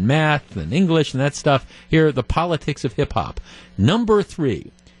languages and math and English and that stuff. Here are the politics of hip-hop. Number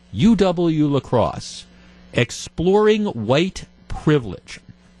 3, UW La Crosse, Exploring White Privilege.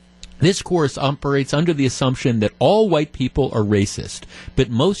 This course operates under the assumption that all white people are racist,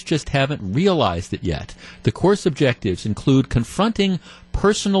 but most just haven't realized it yet. The course objectives include confronting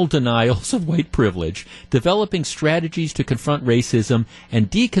personal denials of white privilege, developing strategies to confront racism,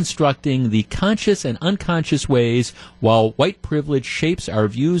 and deconstructing the conscious and unconscious ways while white privilege shapes our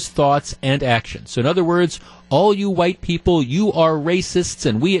views, thoughts, and actions. So in other words, all you white people, you are racists,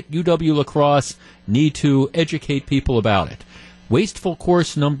 and we at UW La Crosse need to educate people about it. Wasteful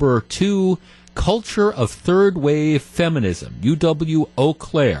course number 2, Culture of Third Wave Feminism, UW Eau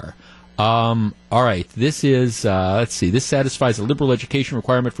Claire. All right, this is, this satisfies a liberal education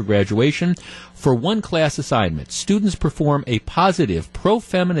requirement for graduation. For one class assignment, students perform a positive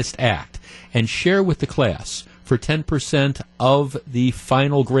pro-feminist act and share with the class for 10% of the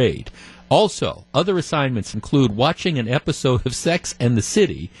final grade. Also, other assignments include watching an episode of Sex and the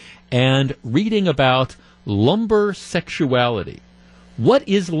City and reading about lumber sexuality. What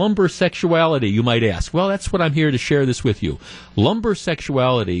is lumber sexuality, you might ask? Well, that's what I'm here to share this with you. Lumber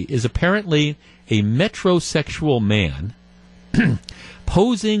sexuality is apparently a metrosexual man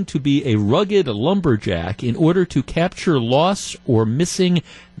posing to be a rugged lumberjack in order to capture lost or missing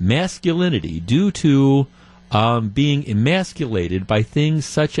masculinity due to being emasculated by things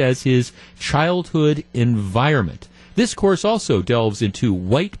such as his childhood environment. This course also delves into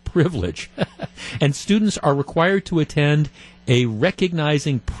white privilege, and students are required to attend a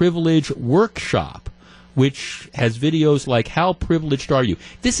Recognizing Privilege workshop, which has videos like How Privileged Are You?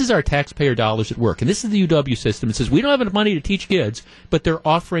 This is our taxpayer dollars at work, and this is the UW system. It says we don't have enough money to teach kids, but they're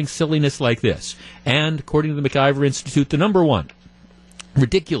offering silliness like this. And according to the MacIver Institute, the number 1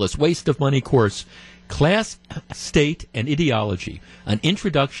 ridiculous waste of money course, Class, State, and Ideology, an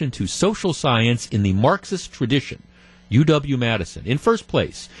Introduction to Social Science in the Marxist Tradition, UW-Madison. In first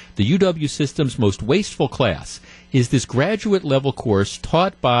place, the UW system's most wasteful class, is this graduate level course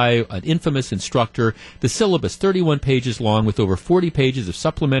taught by an infamous instructor. The syllabus, 31 pages long with over 40 pages of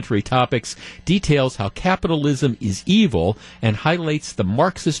supplementary topics, details how capitalism is evil and highlights the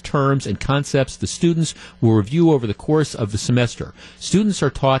Marxist terms and concepts the students will review over the course of the semester. Students are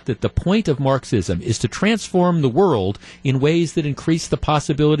taught that the point of Marxism is to transform the world in ways that increase the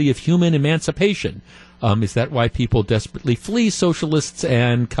possibility of human emancipation. Is that why people desperately flee socialists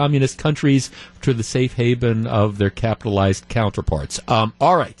and communist countries to the safe haven of their capitalized counterparts? All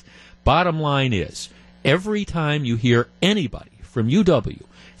right. Bottom line is, every time you hear anybody from UW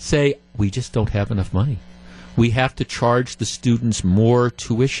say, we just don't have enough money, we have to charge the students more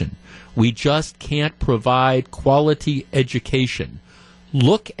tuition, we just can't provide quality education,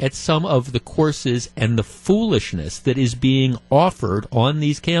 look at some of the courses and the foolishness that is being offered on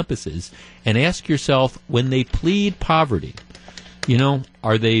these campuses and ask yourself, when they plead poverty,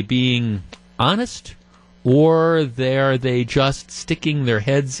 are they being honest, or are they just sticking their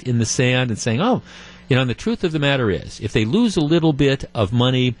heads in the sand and saying, and the truth of the matter is, if they lose a little bit of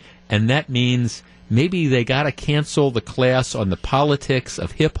money, and that means maybe they got to cancel the class on the politics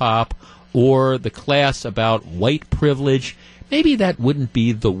of hip-hop or the class about white privilege, maybe that wouldn't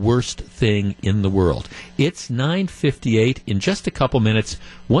be the worst thing in the world. It's 9:58. In just a couple minutes,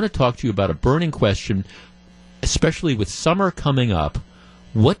 I want to talk to you about a burning question, especially with summer coming up.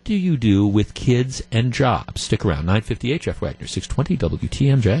 What do you do with kids and jobs? Stick around. 9:58, Jeff Wagner, 620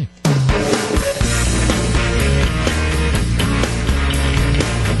 WTMJ.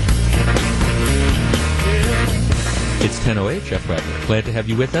 It's 10:08, Jeff Wagner. Glad to have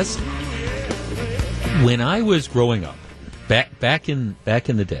you with us. When I was growing up, back in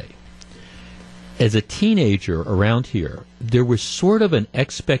the day, as a teenager around here, there was sort of an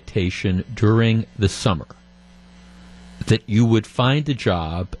expectation during the summer that you would find a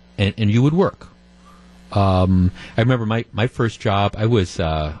job and you would work. I remember my first job, I was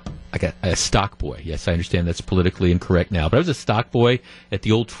a stock boy. Yes, I understand that's politically incorrect now, but I was a stock boy at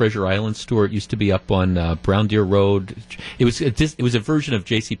the old Treasure Island store. It used to be up on Brown Deer Road. It was a version of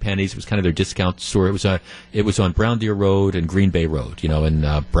JCPenney's. It was kind of their discount store. It was on Brown Deer Road and Green Bay Road,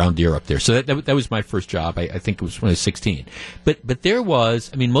 and Brown Deer up there. So that was my first job. I think it was when I was 16. But there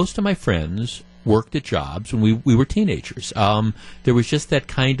was, most of my friends worked at jobs when we were teenagers. There was just that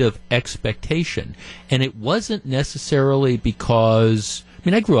kind of expectation, and it wasn't necessarily because,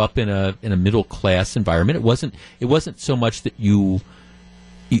 I grew up in a middle class environment. It wasn't so much that you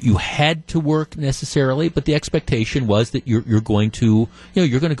had to work necessarily, but the expectation was that you're going to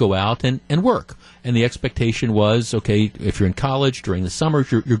go out and work. And the expectation was, okay, if you're in college during the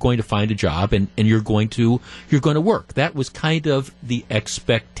summers, you're going to find a job and you're going to work. That was kind of the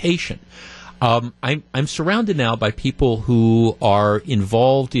expectation. I'm surrounded now by people who are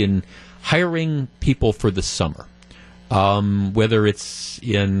involved in hiring people for the summer. Whether it's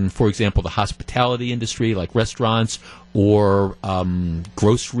in, for example, the hospitality industry, like restaurants, or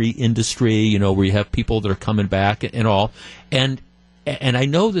grocery industry, where you have people that are coming back and all. And I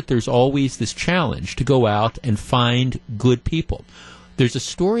know that there's always this challenge to go out and find good people. There's a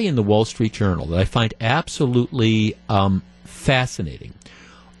story in the Wall Street Journal that I find absolutely fascinating.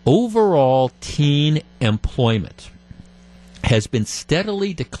 Overall teen employment has been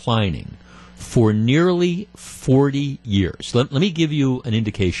steadily declining for nearly 40 years. Let me give you an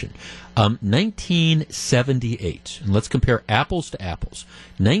indication. 1978, and let's compare apples to apples.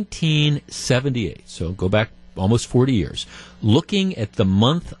 1978, so go back almost 40 years. Looking at the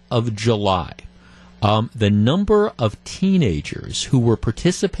month of July, the number of teenagers who were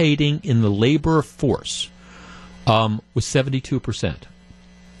participating in the labor force was 72%.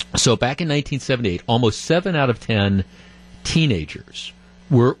 So back in 1978, almost 7 out of 10 teenagers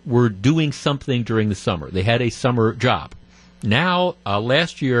were doing something during the summer. They had a summer job. Now,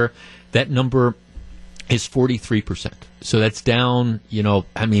 last year, that number is 43%. So that's down,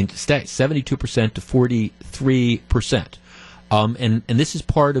 72% to 43%. And this is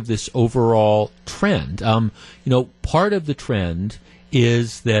part of this overall trend. Part of the trend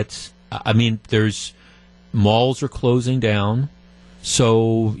is that, there's malls are closing down.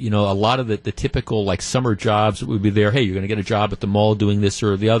 So, a lot of the typical, summer jobs that would be there, hey, you're going to get a job at the mall doing this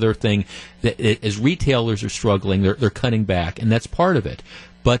or the other thing. As retailers are struggling, they're cutting back, and that's part of it.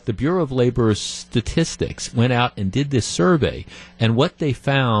 But the Bureau of Labor Statistics went out and did this survey, and what they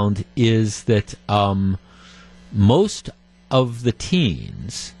found is that most of the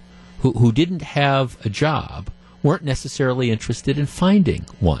teens who didn't have a job weren't necessarily interested in finding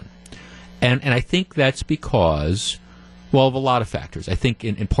one. And I think that's because, of a lot of factors. I think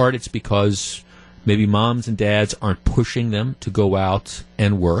in part it's because maybe moms and dads aren't pushing them to go out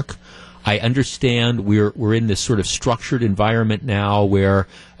and work. I understand we're in this sort of structured environment now where,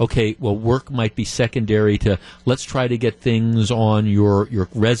 okay, well, work might be secondary to let's try to get things on your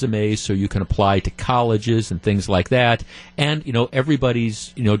resume so you can apply to colleges and things like that. And, everybody's,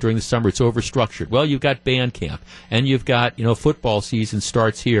 during the summer, it's overstructured. Well, you've got band camp, and you've got, football season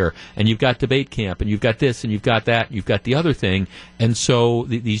starts here, and you've got debate camp, and you've got this, and you've got that, and you've got the other thing. And so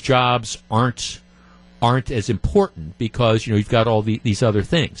these jobs aren't as important because, you've got all these other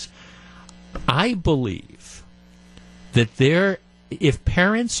things. I believe that if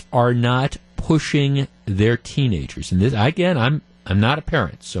parents are not pushing their teenagers, and this, again, I'm not a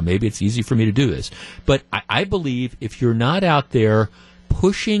parent, so maybe it's easy for me to do this, but I believe if you're not out there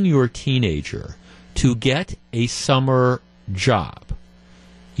pushing your teenager to get a summer job,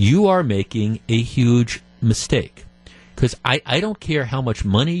 you are making a huge mistake. Because I don't care how much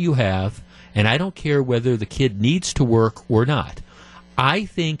money you have, and I don't care whether the kid needs to work or not. I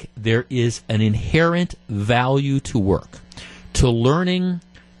think there is an inherent value to work, to learning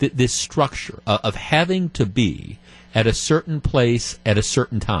this structure of having to be at a certain place at a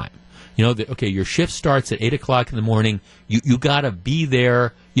certain time. Okay, your shift starts at 8 o'clock in the morning. You got to be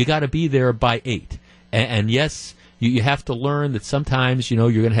there. You got to be there by 8. And yes, you have to learn that sometimes,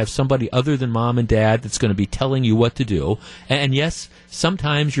 you're going to have somebody other than mom and dad that's going to be telling you what to do. And yes,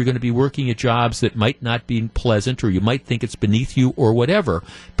 sometimes you're going to be working at jobs that might not be pleasant, or you might think it's beneath you or whatever.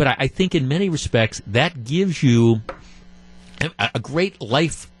 But I think in many respects that gives you a great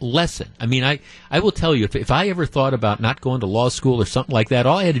life lesson. I mean, I will tell you, if I ever thought about not going to law school or something like that,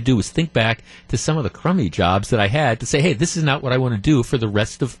 all I had to do was think back to some of the crummy jobs that I had to say, hey, this is not what I want to do for the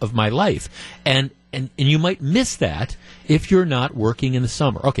rest of my life. And you might miss that if you're not working in the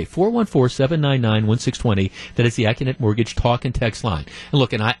summer. Okay, 414-799-1620. That is the Acunet Mortgage talk and text line. And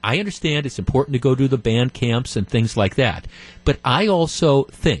look, and I understand it's important to go to the band camps and things like that. But I also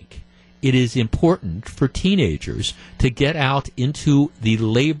think it is important for teenagers to get out into the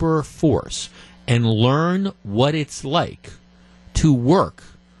labor force and learn what it's like to work,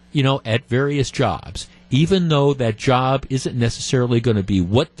 at various jobs, even though that job isn't necessarily going to be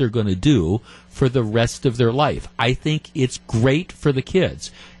what they're going to do for the rest of their life. I think it's great for the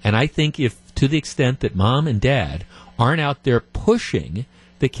kids. And I think if, to the extent that mom and dad aren't out there pushing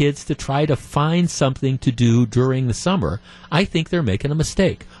the kids to try to find something to do during the summer, I think they're making a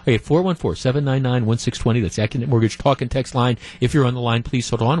mistake. Okay, 414-799-1620. That's Acunet Mortgage talk and text line. If you're on the line, please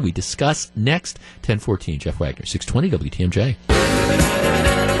hold on. We discuss next. 1014, Jeff Wagner, 620 WTMJ.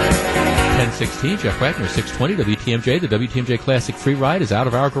 1016, Jeff Wagner, 620 WTMJ. The WTMJ Classic Free Ride is out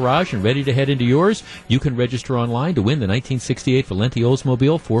of our garage and ready to head into yours. You can register online to win the 1968 Valenti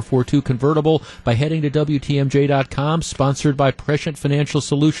Oldsmobile 442 convertible by heading to WTMJ.com, sponsored by Prescient Financial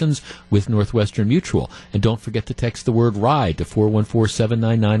Solutions with Northwestern Mutual. And don't forget to text the word RIDE to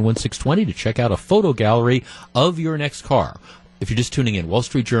 414-799-1620 to check out a photo gallery of your next car. If you're just tuning in, Wall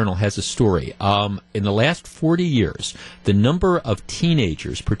Street Journal has a story. In the last 40 years, the number of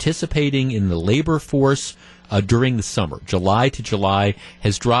teenagers participating in the labor force during the summer, July to July,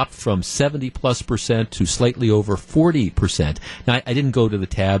 has dropped from 70+% to slightly over 40%. Now, I didn't go to the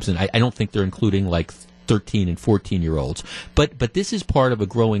tabs, and I don't think they're including like 13 and 14-year-olds. But this is part of a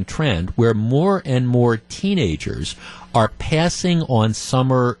growing trend where more and more teenagers are passing on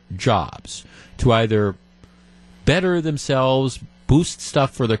summer jobs to either better themselves, boost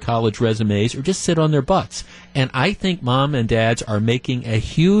stuff for their college resumes, or just sit on their butts. And I think mom and dads are making a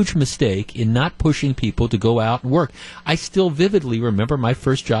huge mistake in not pushing people to go out and work. I still vividly remember my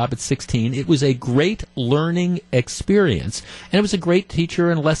first job at 16. It was a great learning experience, and it was a great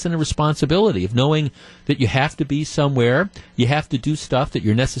teacher and lesson and responsibility of knowing that you have to be somewhere, you have to do stuff that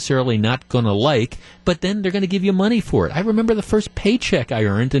you're necessarily not going to like, but then they're going to give you money for it. I remember the first paycheck I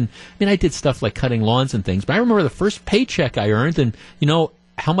earned, and I did stuff like cutting lawns and things, but I remember the first paycheck I earned, and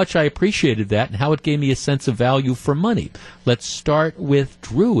how much I appreciated that and how it gave me a sense of value for money. Let's start with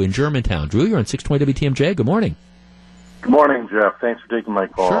Drew in Germantown. Drew, you're on 620 WTMJ. Good morning. Good morning, Jeff. Thanks for taking my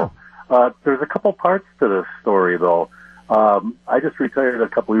call. Sure. There's a couple parts to this story, though. I just retired a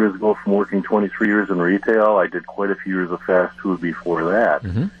couple years ago from working 23 years in retail. I did quite a few years of fast food before that.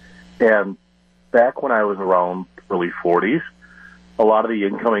 Mm-hmm. And back when I was around early 40s, a lot of the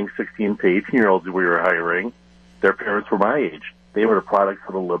incoming 16 to 18-year-olds we were hiring, their parents were my age. They were the products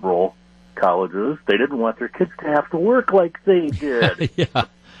of the liberal colleges. They didn't want their kids to have to work like they did. Yeah.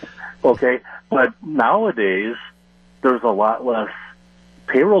 Okay, but nowadays, there's a lot less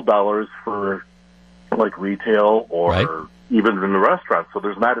payroll dollars for, like, retail or even in the restaurants, so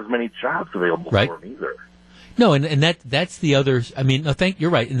there's not as many jobs available for them either. No, and that's the other. I mean, no,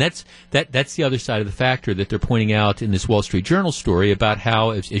 you're right, and that's the other side of the factor that they're pointing out in this Wall Street Journal story about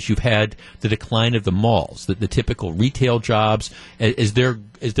how as you've had the decline of the malls, the typical retail jobs as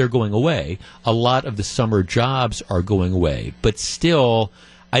they're going away, a lot of the summer jobs are going away. But still,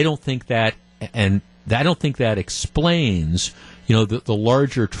 I don't think that explains, the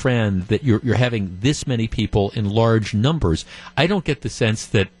larger trend that you're having this many people in large numbers. I don't get the sense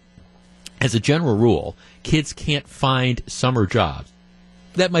that, as a general rule, kids can't find summer jobs.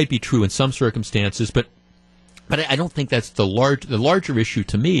 That might be true in some circumstances, but I don't think that's the larger issue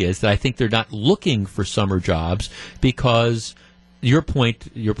to me is that I think they're not looking for summer jobs because your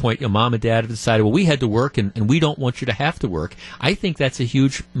point, your mom and dad have decided, well, we had to work and we don't want you to have to work. I think that's a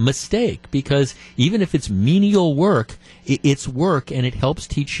huge mistake because even if it's menial work, it's work and it helps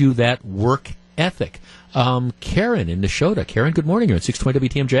teach you that work ethic. Karen in Neshota. Karen, good morning. You're on 620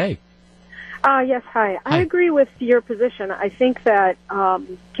 WTMJ. Yes, hi. I agree with your position. I think that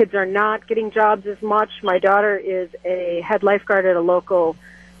kids are not getting jobs as much. My daughter is a head lifeguard at a local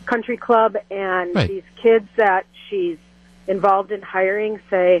country club, and these kids that she's involved in hiring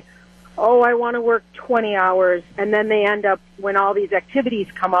say, oh, I want to work 20 hours, and then they end up, when all these activities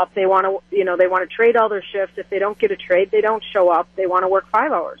come up, they want to trade all their shifts. If they don't get a trade, they don't show up. They want to work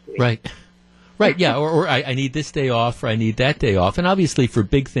 5 hours a week. Right, yeah, or I need this day off, or I need that day off. And obviously for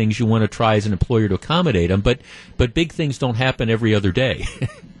big things, you want to try as an employer to accommodate them, but big things don't happen every other day.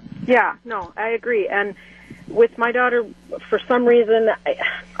 Yeah, no, I agree. And with my daughter, for some reason,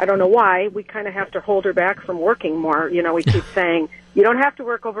 I don't know why, we kind of have to hold her back from working more. We keep saying, you don't have to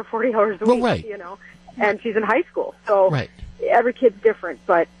work over 40 hours a week, and she's in high school. So every kid's different,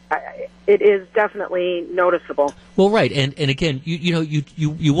 but it is definitely noticeable. Well, right, and again,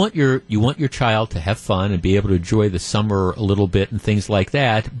 you want your child to have fun and be able to enjoy the summer a little bit and things like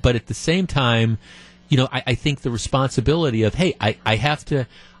that. But at the same time, I think the responsibility of, hey,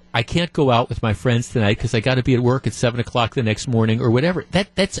 I can't go out with my friends tonight because I got to be at work at 7:00 the next morning or whatever.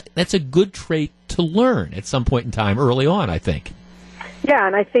 That's a good trait to learn at some point in time early on, I think. Yeah,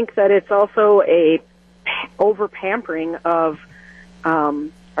 and I think that it's also a over-pampering of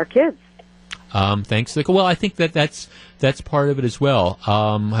our kids. Thanks. Well, I think that's part of it as well.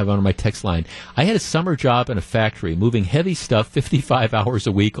 I have on my text line. I had a summer job in a factory, moving heavy stuff 55 hours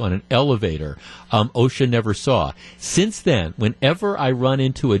a week on an elevator. OSHA never saw. Since then, whenever I run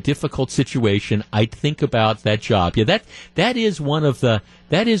into a difficult situation, I think about that job. Yeah, that is one of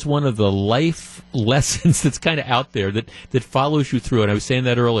the life lessons that's kind of out there that follows you through. And I was saying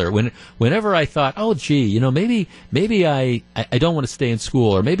that earlier. Whenever I thought, oh, gee, maybe I don't want to stay in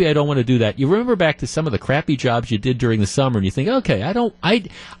school, or maybe I don't want to do that. You remember back to some of the crappy jobs you did during the summer, and you think, okay,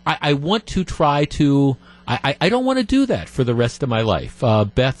 I want to try to. I don't want to do that for the rest of my life.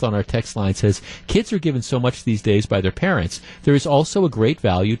 Beth on our text line says, kids are given so much these days by their parents. There is also a great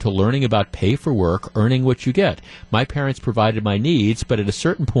value to learning about pay for work, earning what you get. My parents provided my needs, but at a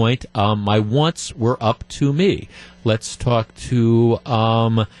certain point, my wants were up to me. Let's talk to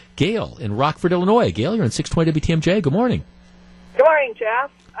Gail in Rockford, Illinois. Gail, you're on 620 WTMJ. Good morning. Good morning, Jeff.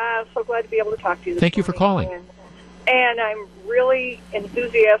 So glad to be able to talk to you this Thank you for calling. And I'm really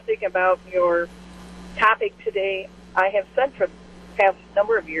enthusiastic about your topic today. I have said for the past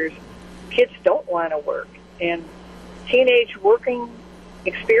number of years, kids don't want to work, and teenage working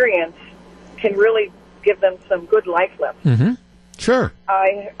experience can really give them some good life lessons. Mm-hmm. Sure.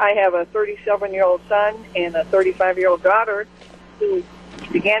 I have a 37-year-old son and a 35-year-old daughter who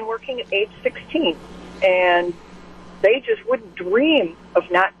began working at age 16, and they just wouldn't dream of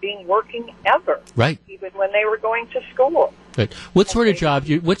not being working ever. Right. Even when they were going to school. Right. What sort of jobs?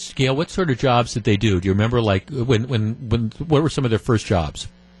 What sort of jobs did they do? Do you remember? Like when? What were some of their first jobs?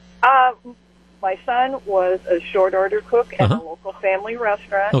 My son was a short order cook at a local family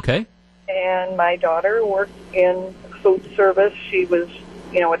restaurant. Okay. And my daughter worked in food service. She was,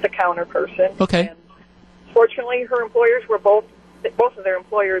 at the counter person. Okay. And fortunately, her employers were both of their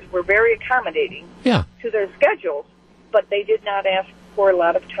employers were very accommodating. Yeah. To their schedules, but they did not ask for a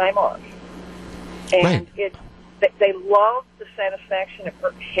lot of time off. And they love the satisfaction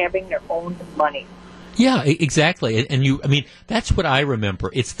of having their own money. Yeah, exactly. And that's what I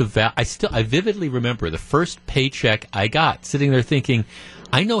remember. It's I vividly remember the first paycheck I got, sitting there thinking,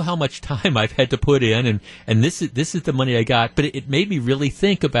 I know how much time I've had to put in, and this is the money I got. But it made me really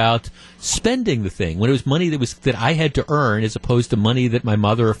think about spending the thing when it was money that I had to earn, as opposed to money that my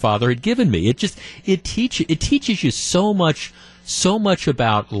mother or father had given me. It teaches you so much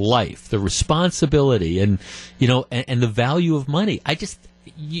about life, the responsibility, and the value of money.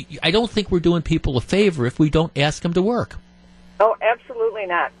 I don't think we're doing people a favor if we don't ask them to work. Oh, absolutely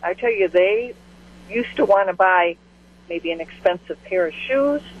not. I tell you, they used to want to buy maybe an expensive pair of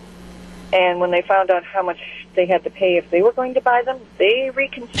shoes, and when they found out how much they had to pay if they were going to buy them, they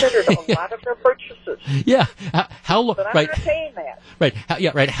reconsidered a lot of their purchases. Yeah. How long? But I'm Right. not paying that. Right.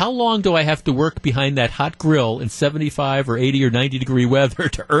 Right. How long do I have to work behind that hot grill in 75 or 80 or 90 degree weather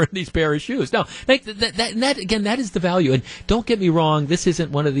to earn these pair of shoes? Now, that again, that is the value. And don't get me wrong, this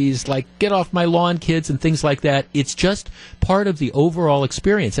isn't one of these like get off my lawn kids and things like that. It's just part of the overall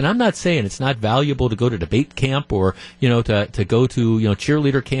experience. And I'm not saying it's not valuable to go to debate camp or, to go to,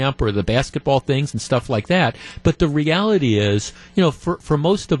 cheerleader camp or the basketball things and stuff like that. But the reality is, for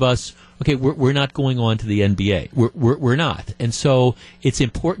most of us, okay, we're not going on to the NBA. We're not. And so it's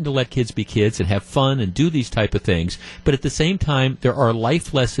important to let kids be kids and have fun and do these type of things. But at the same time, there are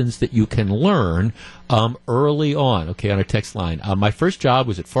life lessons that you can learn early on. Okay, on our text line. My first job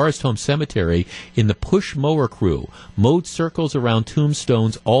was at Forest Home Cemetery in the push mower crew. Mowed circles around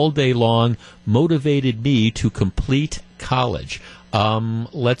tombstones all day long. Motivated me to complete college.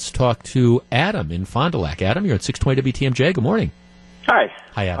 Let's talk to Adam in Fond du Lac. Adam, you're at 620 WTMJ. Good morning. Hi.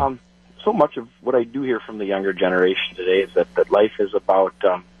 Hi, Adam. So much of what I do hear from the younger generation today is that life is about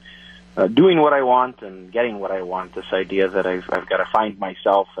doing what I want and getting what I want. This idea that I've got to find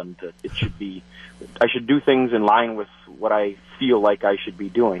myself and that I should do things in line with what I feel like I should be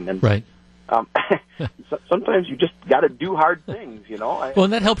doing. And right. Sometimes you just got to do hard things, Well,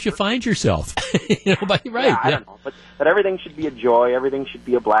 and that helps you find yourself. Right. Yeah, I don't know. But everything should be a joy. Everything should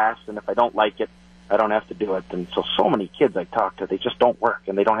be a blast. And if I don't like it, I don't have to do it. And so many kids I talk to, they just don't work,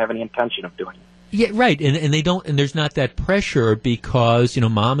 and they don't have any intention of doing it. Yeah, right. And they don't, and there's not that pressure because,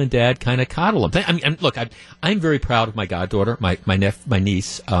 mom and dad kind of coddle them. I mean, look, I'm very proud of my goddaughter, my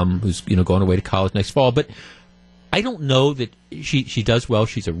niece, who's, going away to college next fall. But I don't know that she does well.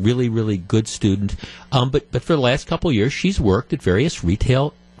 She's a really, really good student. But for the last couple of years, she's worked at various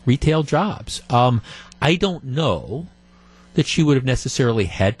retail jobs. I don't know that she would have necessarily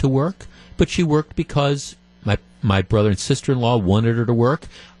had to work, but she worked because my brother and sister-in-law wanted her to work.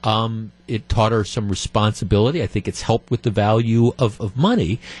 It taught her some responsibility. I think it's helped with the value of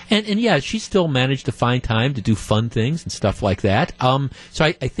money. And yeah, she still managed to find time to do fun things and stuff like that. So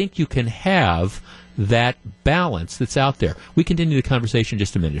I think you can have that balance that's out there. We continue the conversation in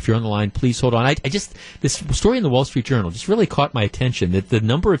just a minute. If you're on the line, please hold on. This story in the Wall Street Journal just really caught my attention that the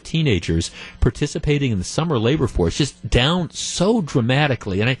number of teenagers participating in the summer labor force just down so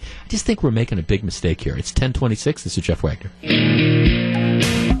dramatically. And I just think we're making a big mistake here. It's 10:26. This is Jeff Wagner.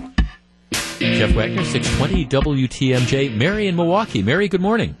 Jeff Wagner, 620 WTMJ. Mary in Milwaukee. Mary, good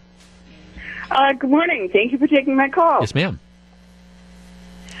morning. Good morning. Thank you for taking my call. Yes, ma'am.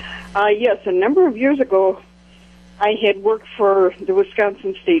 Yes, a number of years ago, I had worked for the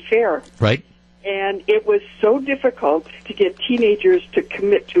Wisconsin State Fair. Right. And it was so difficult to get teenagers to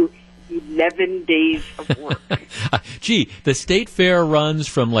commit to 11 days of work. Gee, the State Fair runs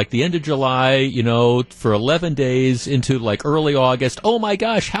from like the end of July, for 11 days into like early August. Oh my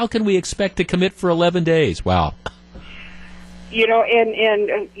gosh, how can we expect to commit for 11 days? Wow.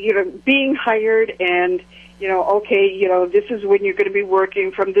 And being hired and, this is when you're going to be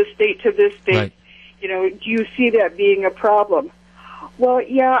working from this date to this date. Right. Do you see that being a problem? Well,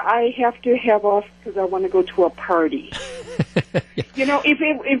 yeah, I have to have off because I want to go to a party. Yeah.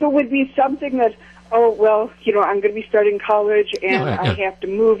 If it would be something that, I'm going to be starting college and I have to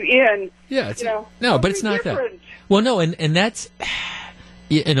move in. Yeah, but it's not different. that. Well, no, and that's,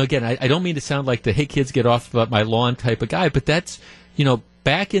 and again, I don't mean to sound like the hey kids get off my lawn type of guy, but that's,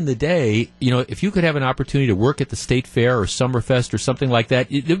 back in the day, if you could have an opportunity to work at the State Fair or Summerfest or something like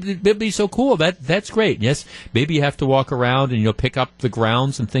that, it'd be so cool. That's great. Yes, maybe you have to walk around and pick up the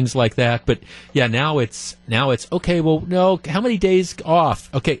grounds and things like that. But yeah, now it's okay. Well, no, how many days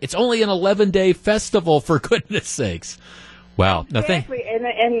off? Okay, it's only an 11-day festival for goodness sakes. Wow, exactly, and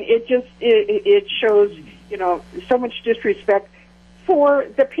it just it shows so much disrespect for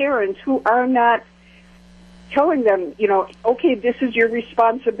the parents who are not telling them, okay, this is your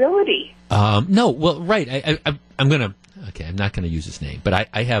responsibility. No, well, right. I'm not gonna use his name, but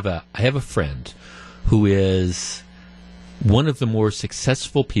I have a friend who is one of the more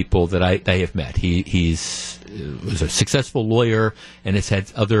successful people that I have met. He's was a successful lawyer and has had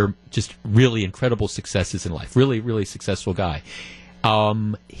other just really incredible successes in life. Really, really successful guy.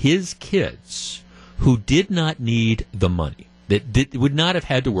 His kids, who did not need the money, that would not have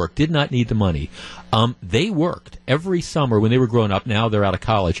had to work, did not need the money. They worked every summer when they were growing up. Now they're out of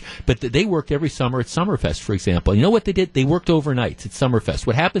college, but they worked every summer at Summerfest, for example. You know what they did? They worked overnight at Summerfest.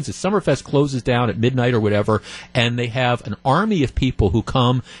 What happens is Summerfest closes down at midnight or whatever, and they have an army of people who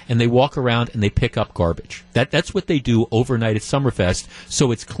come and they walk around and they pick up garbage. That's what they do overnight at Summerfest,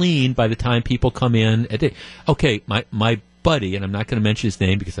 so it's clean by the time people come in. Okay, my buddy, and I'm not going to mention his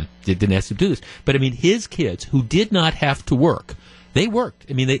name because I didn't ask him to do this, but I mean, his kids who did not have to work, they worked.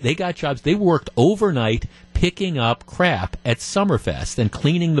 I mean, they got jobs. They worked overnight picking up crap at Summerfest and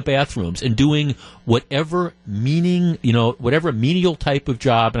cleaning the bathrooms and doing whatever whatever menial type of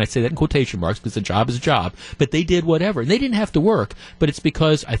job, and I say that in quotation marks because a job is a job, but they did whatever. And they didn't have to work, but it's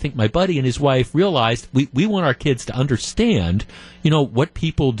because I think my buddy and his wife realized we want our kids to understand, what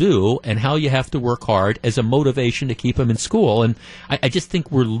people do and how you have to work hard as a motivation to keep them in school. And I just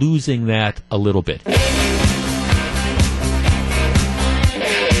think we're losing that a little bit.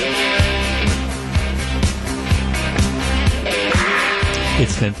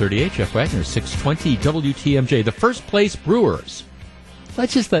 It's 10:38. Jeff Wagner, 620 WTMJ. The first place Brewers.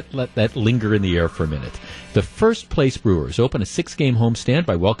 Let's just let that linger in the air for a minute. The first place Brewers open a 6-game homestand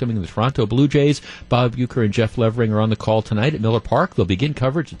by welcoming the Toronto Blue Jays. Bob Uecker and Jeff Levering are on the call tonight at Miller Park. They'll begin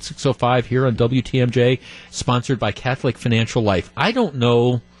coverage at 6:05 here on WTMJ, sponsored by Catholic Financial Life. I don't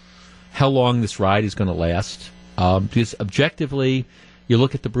know how long this ride is going to last, because objectively, you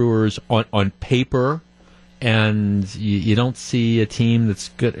look at the Brewers on paper, and you don't see a team that's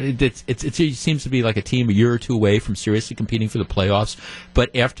good. It seems to be like a team a year or two away from seriously competing for the playoffs.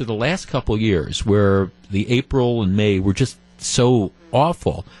 But after the last couple years, where the April and May were just so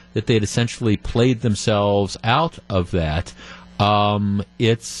awful that they had essentially played themselves out of that,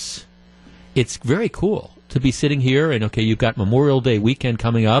 it's very cool to be sitting here. And okay, you've got Memorial Day weekend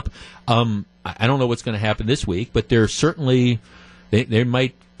coming up. I don't know what's going to happen this week, but they're certainly they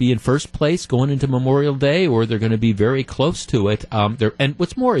might be in first place going into Memorial Day, or they're going to be very close to it. And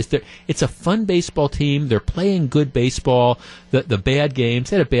what's more is it's a fun baseball team. They're playing good baseball. The bad games,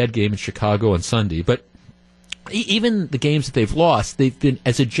 they had a bad game in Chicago on Sunday, but even the games that they've lost, they've been,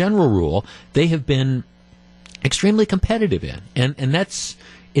 as a general rule, they have been extremely competitive in, and it's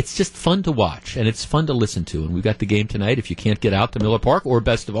just fun to watch, and it's fun to listen to. And we've got the game tonight. If you can't get out to Miller Park, or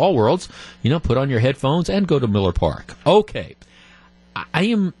best of all worlds, put on your headphones and go to Miller Park. Okay. I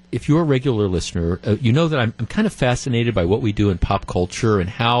am, if you're a regular listener, you know that I'm kind of fascinated by what we do in pop culture and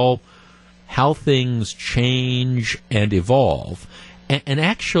how things change and evolve, and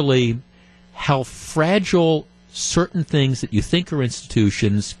actually how fragile certain things that you think are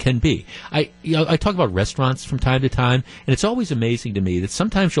institutions can be. I talk about restaurants from time to time, and it's always amazing to me that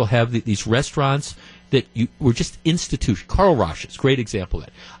sometimes you'll have these restaurants that were just institutions. Carl Roch's, great example of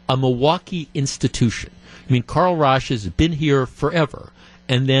that. A Milwaukee institution. I mean, Carl Roch has been here forever,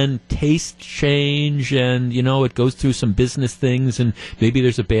 and then tastes change, and, it goes through some business things, and maybe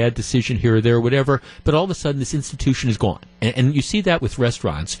there's a bad decision here or there or whatever, but all of a sudden this institution is gone. And you see that with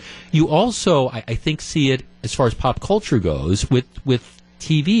restaurants. You also, I think, see it as far as pop culture goes with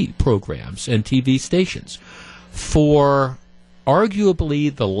TV programs and TV stations. For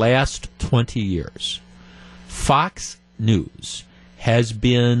arguably the last 20 years, Fox News has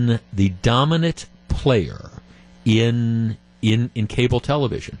been the dominant player in cable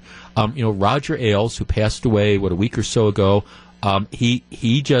television. Roger Ailes, who passed away a week or so ago,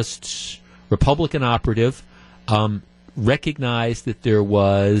 he just, Republican operative, recognized that there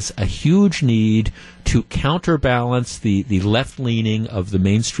was a huge need to counterbalance the left-leaning of the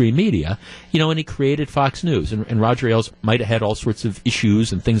mainstream media, and he created Fox News. And Roger Ailes might have had all sorts of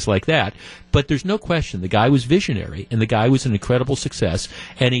issues and things like that, but there's no question the guy was visionary, and the guy was an incredible success,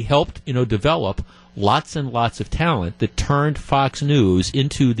 and he helped, develop lots and lots of talent that turned Fox News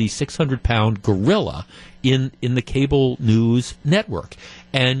into the 600-pound gorilla in the cable news network.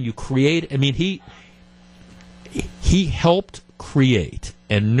 And you create, he helped create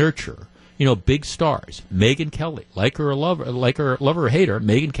and nurture, big stars. Megyn Kelly, like her lover or hater,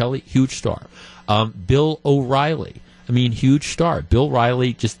 Megyn Kelly, huge star. Bill O'Reilly, huge star. Bill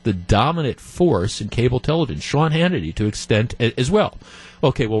O'Reilly, just the dominant force in cable television. Sean Hannity, to extent as well.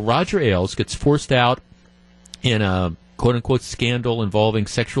 Okay, well, Roger Ailes gets forced out in a quote-unquote scandal involving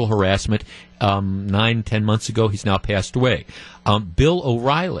sexual harassment 9-10 months ago. He's now passed away. Bill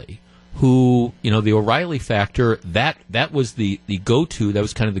O'Reilly, who, the O'Reilly factor, that was the go-to, that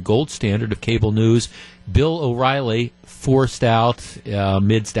was kind of the gold standard of cable news. Bill O'Reilly forced out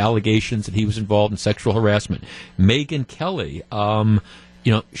amidst allegations that he was involved in sexual harassment. Megyn Kelly,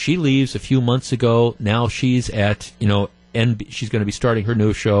 she leaves a few months ago. Now she's at, she's going to be starting her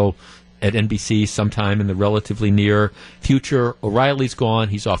new show, at NBC sometime in the relatively near future. O'Reilly's gone.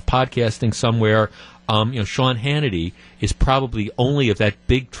 He's off podcasting somewhere. Sean Hannity is probably only of that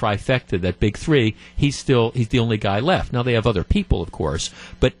big trifecta, that big three. He's the only guy left. Now they have other people, of course,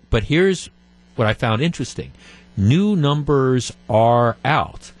 but here's what I found interesting. New numbers are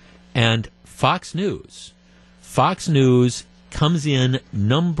out, and Fox News comes in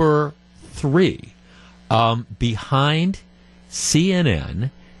number 3, behind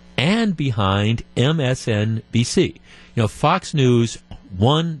CNN and behind MSNBC. Fox News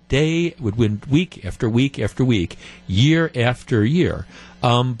one day would win week after week after week, year after year.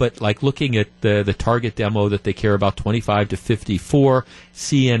 But like looking at the target demo that they care about, 25 to 54,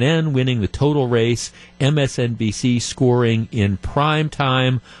 CNN winning the total race, MSNBC scoring in prime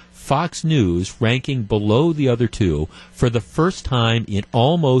time, Fox News ranking below the other two for the first time in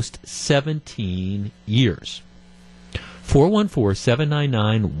almost 17 years.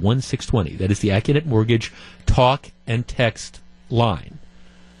 414-799-1620. That is the Accunet Mortgage talk and text line.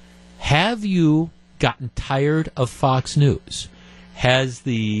 Have you gotten tired of Fox News? Has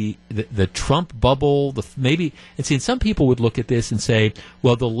the Trump bubble, and some people would look at this and say,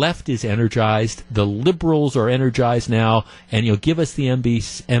 well, the left is energized, the liberals are energized now, and give us the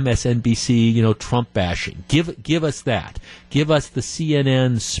MSNBC, Trump bashing. Give us that. Give us the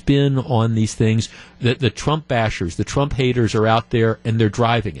CNN spin on these things. The Trump bashers, the Trump haters are out there and they're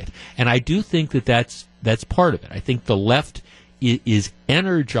driving it. And I do think that's part of it. I think the left is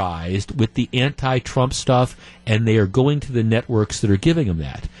energized with the anti-Trump stuff, and they are going to the networks that are giving them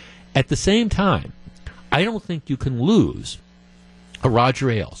that. At the same time, I don't think you can lose a Roger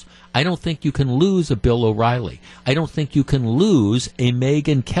Ailes. I don't think you can lose a Bill O'Reilly. I don't think you can lose a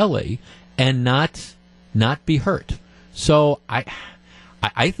Megyn Kelly and not be hurt. So I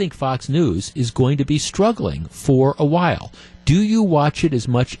think Fox News is going to be struggling for a while. Do you watch it as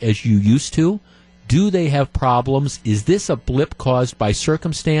much as you used to? Do they have problems? Is this a blip caused by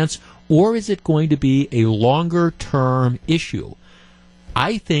circumstance, or is it going to be a longer-term issue?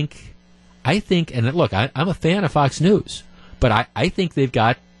 I think, and look, I'm a fan of Fox News, but I think they've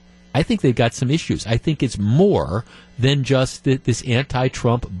got some issues. I think it's more than just this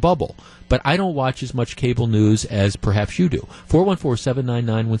anti-Trump bubble. But I don't watch as much cable news as perhaps you do.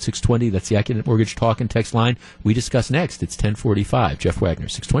 414-799-1620. That's the Accunet Mortgage talk and text line. We discuss next. It's 1045. Jeff Wagner,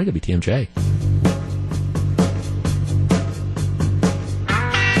 620 WTMJ.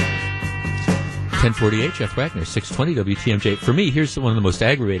 .1048, Jeff Wagner, 620 WTMJ. For me, here's one of the most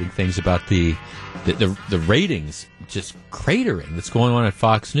aggravating things about the ratings just cratering that's going on at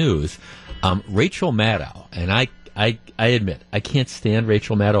Fox News. Rachel Maddow, and I admit, I can't stand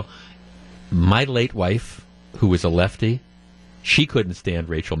Rachel Maddow. My late wife, who was a lefty, she couldn't stand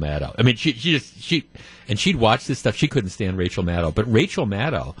Rachel Maddow. I mean, and she'd watch this stuff. She couldn't stand Rachel Maddow. But Rachel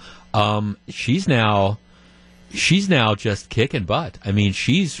Maddow, she's now just kicking butt. I mean,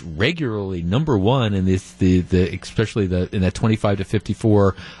 she's regularly number one in especially in that 25 to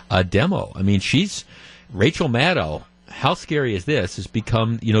 54 demo. I mean, Rachel Maddow. How scary is this? Has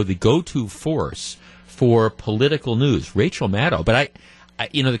become the go-to force for political news. Rachel Maddow, but I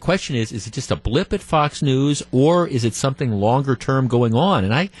the question is it just a blip at Fox News, or is it something longer term going on?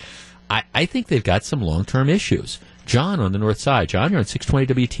 And I think they've got some long-term issues. John on the north side. John, you're on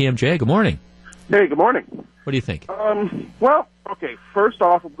 620 WTMJ. Good morning. Hey, good morning. What do you think? Well, okay, first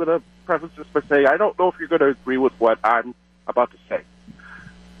off, I'm going to preface this by saying I don't know if you're going to agree with what I'm about to say.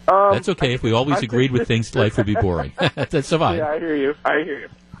 That's okay. If we always agreed with things, life would be boring. That's fine. Yeah, I hear you.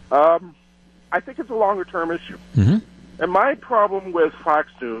 I think it's a longer-term issue. Mm-hmm. And my problem with Fox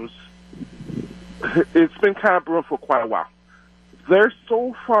News, it's been kind of brewing for quite a while. They're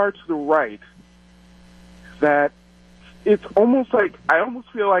so far to the right that it's almost like I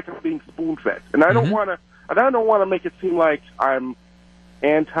almost feel like I'm being spoon-fed, and I don't want to make it seem like I'm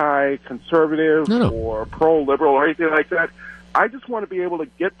anti-conservative or pro-liberal or anything like that. I just want to be able to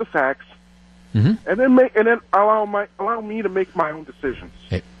get the facts, and then allow me to make my own decisions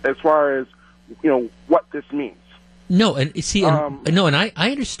as far as what this means. No, and see, and I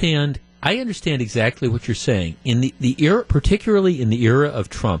understand. I understand exactly what you're saying. In the era, particularly in the era of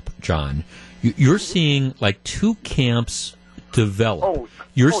Trump, John, you're seeing like two camps develop.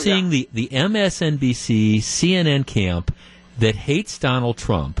 You're seeing the MSNBC, CNN camp that hates Donald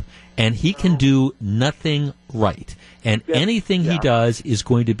Trump, and he can do nothing right. And anything he does is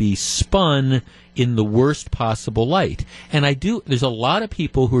going to be spun in the worst possible light. And there's a lot of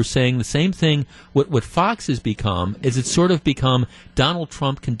people who are saying the same thing. What Fox has become is it's sort of become Donald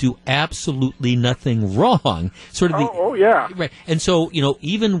Trump can do absolutely nothing wrong. Sort of right. And so,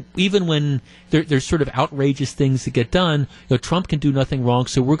 even when there's sort of outrageous things that get done, Trump can do nothing wrong,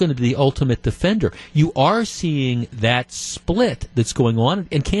 so we're going to be the ultimate defender. You are seeing that split that's going on,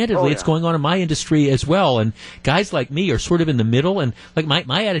 and candidly, it's going on in my industry as well. And guys like me are sort of in the middle, and like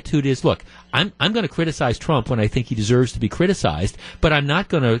my attitude is, look, I'm going to criticize Trump when I think he deserves to be criticized, but I'm not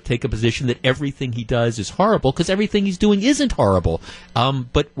going to take a position that everything he does is horrible, because everything he's doing isn't horrible.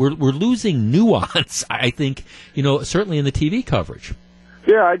 But we're losing nuance, I think, certainly in the TV coverage.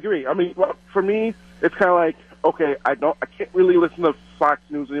 Yeah, I agree. I mean, for me, it's kind of like, okay, I can't really listen to Fox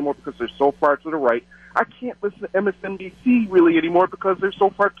News anymore because they're so far to the right. I can't listen to MSNBC really anymore because they're so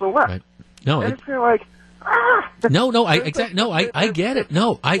far to the left. Right. No, and it's kind of like, I get it.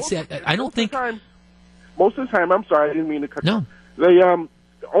 No, I don't think. Most of the time, I'm sorry, I didn't mean to cut. No, they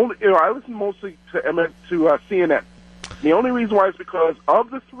only, I listen mostly to CNN. The only reason why is because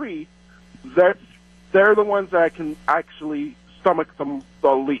of the three, they're the ones that I can actually stomach them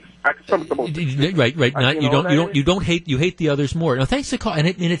the least. I can stomach the most. Right. You hate the others more. No, thanks for calling.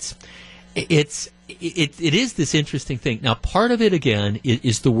 It is this interesting thing. Now, part of it, again,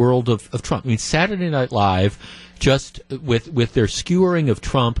 is the world of Trump. I mean, Saturday Night Live, just with their skewering of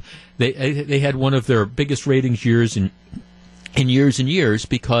Trump, they had one of their biggest ratings years in years and years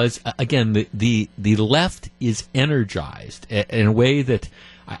because, again, the left is energized in a way that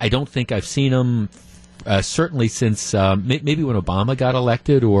I don't think I've seen them certainly since maybe when Obama got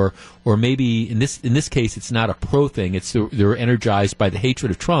elected, or maybe in this case it's not a pro thing. It's they're energized by the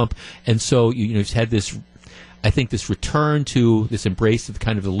hatred of Trump, and so you've had this. I think this return to this embrace of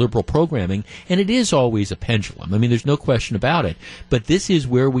kind of the liberal programming, and it is always a pendulum. I mean, there's no question about it. But this is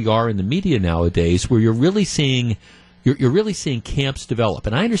where we are in the media nowadays, where you're really seeing camps develop.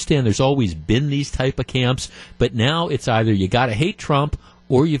 And I understand there's always been these type of camps, but now it's either you got to hate Trump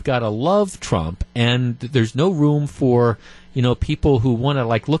or you've got to love Trump, and there's no room for people who want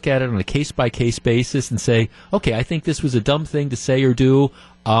to look at it on a case by case basis and say, okay, I think this was a dumb thing to say or do,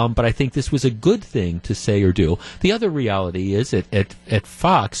 but I think this was a good thing to say or do. The other reality is at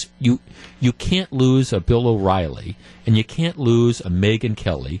Fox, you can't lose a Bill O'Reilly, and you can't lose a Megyn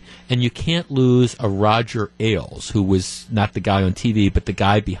Kelly, and you can't lose a Roger Ailes, who was not the guy on TV, but the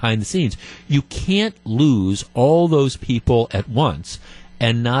guy behind the scenes. You can't lose all those people at once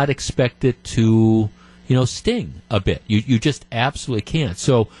and not expect it to, sting a bit. You just absolutely can't.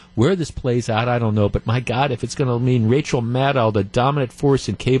 So where this plays out, I don't know. But my God, if it's going to mean Rachel Maddow, the dominant force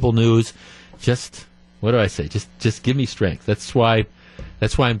in cable news, what do I say? Just give me strength. That's why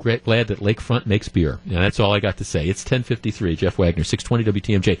I'm glad that Lakefront makes beer. And that's all I got to say. It's 10:53. Jeff Wagner, 620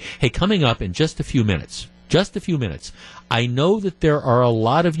 WTMJ. Hey, coming up in just a few minutes, I know that there are a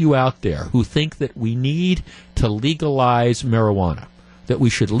lot of you out there who think that we need to legalize marijuana, that we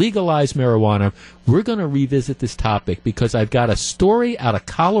should legalize marijuana. We're going to revisit this topic because I've got a story out of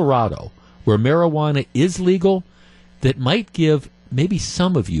Colorado where marijuana is legal that might give maybe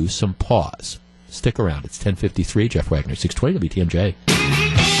some of you some pause. Stick around. It's 10:53. Jeff Wagner, 620 WTMJ.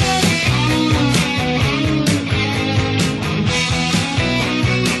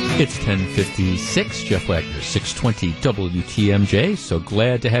 It's 10:56. Jeff Wagner, 620 WTMJ. So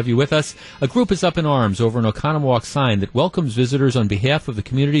glad to have you with us. A group is up in arms over an Oconomowoc sign that welcomes visitors on behalf of the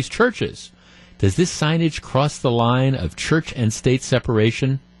community's churches. Does this signage cross the line of church and state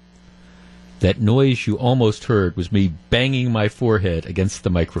separation? That noise you almost heard was me banging my forehead against the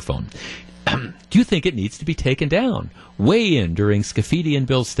microphone. Do you think it needs to be taken down? Weigh in during Scafidi and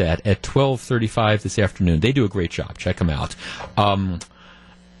Billstat at 12:35 this afternoon. They do a great job. Check them out.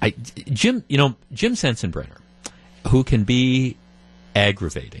 Jim Sensenbrenner, who can be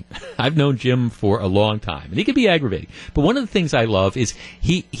aggravating. I've known Jim for a long time, and he can be aggravating. But one of the things I love is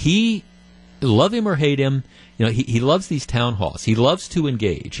he love him or hate him, he loves these town halls. He loves to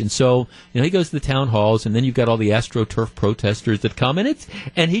engage. And so, he goes to the town halls, and then you've got all the AstroTurf protesters that come,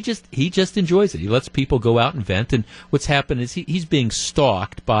 and he just enjoys it. He lets people go out and vent. And what's happened is he's being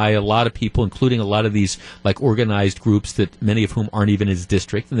stalked by a lot of people, including a lot of these organized groups that many of whom aren't even in his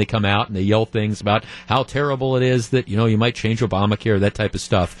district, and they come out and they yell things about how terrible it is that you might change Obamacare, that type of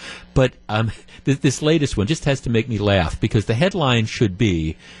stuff. But this latest one just has to make me laugh because the headline should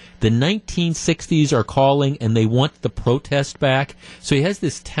be, the 1960s are calling and they want the protest back. So he has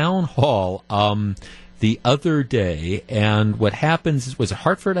this town hall the other day, and what happens was it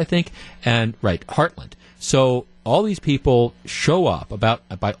Hartford, I think, and right, Heartland. So all these people show up, about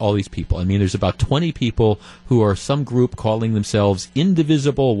all these people. I mean, there's about 20 people who are some group calling themselves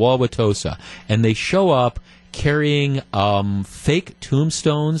Indivisible Wauwatosa, and they show up carrying fake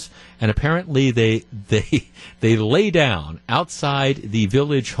tombstones, and apparently they lay down outside the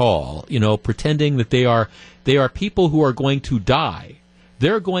village hall, pretending that they are people who are going to die.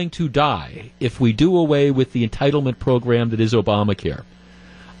 They're going to die if we do away with the entitlement program that is Obamacare.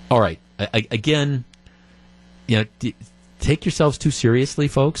 All right, again, take yourselves too seriously,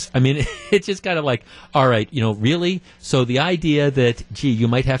 folks. I mean, it's just kind of like, all right, really? So the idea that, you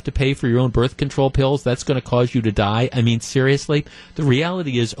might have to pay for your own birth control pills, that's going to cause you to die? I mean, seriously? The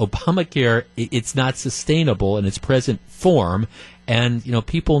reality is Obamacare, it's not sustainable in its present form, and,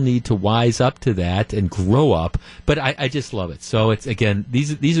 people need to wise up to that and grow up. But I just love it. So it's, again,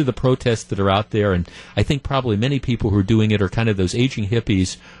 these are the protests that are out there, and I think probably many people who are doing it are kind of those aging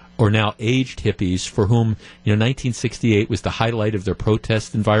hippies or now aged hippies for whom 1968 was the highlight of their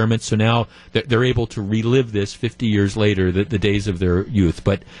protest environment. So now they're able to relive this 50 years later, the days of their youth.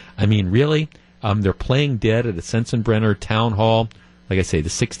 But, I mean, really, they're playing dead at a Sensenbrenner town hall. Like I say, the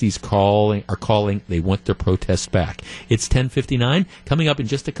 60s are calling. They want their protest back. It's 10:59. Coming up in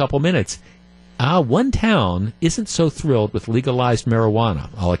just a couple minutes. One town isn't so thrilled with legalized marijuana.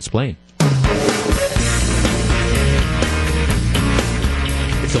 I'll explain.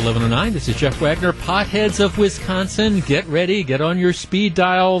 It's 11:09. This is Jeff Wagner, Potheads of Wisconsin. Get ready. Get on your speed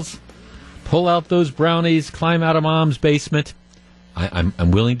dials. Pull out those brownies. Climb out of Mom's basement.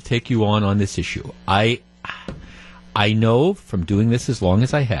 I'm willing to take you on this issue. I know from doing this as long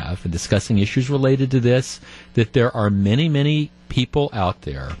as I have and discussing issues related to this that there are many, many people out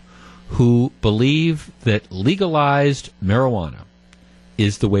there who believe that legalized marijuana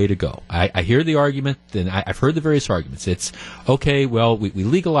is the way to go. I hear the argument, and I've heard the various arguments. It's, okay, well, we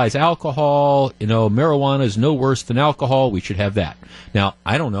legalize alcohol, marijuana is no worse than alcohol, we should have that. Now,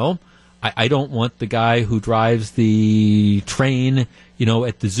 I don't know. I don't want the guy who drives the train,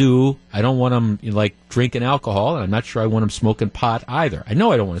 at the zoo, I don't want him, drinking alcohol, and I'm not sure I want him smoking pot either. I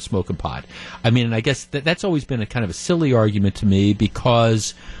know I don't want him smoking pot. I mean, and I guess that's always been a kind of a silly argument to me,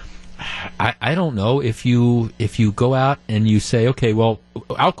 because I don't know, if you go out and you say, okay, well,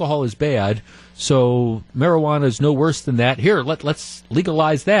 alcohol is bad, so marijuana is no worse than that. Here, let's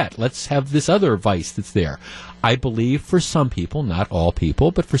legalize that. Let's have this other vice that's there. I believe for some people, not all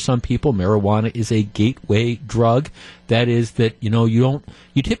people, but for some people, marijuana is a gateway drug. That is that, you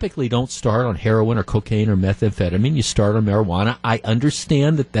typically don't start on heroin or cocaine or methamphetamine. You start on marijuana. I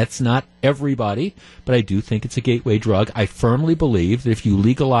understand that that's not everybody, but I do think it's a gateway drug. I firmly believe that if you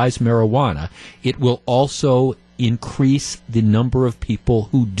legalize marijuana, it will also increase the number of people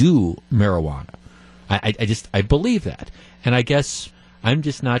who do marijuana. I believe that. And I guess I'm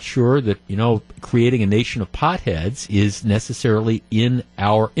just not sure that, creating a nation of potheads is necessarily in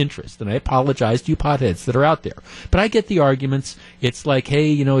our interest. And I apologize to you potheads that are out there. But I get the arguments. It's like,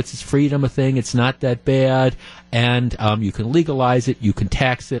 hey, it's this freedom of thing. It's not that bad. And you can legalize it. You can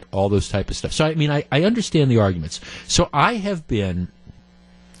tax it. All those type of stuff. So, I mean, I understand the arguments. So I have been,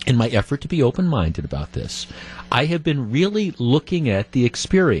 in my effort to be open-minded about this, I have been really looking at the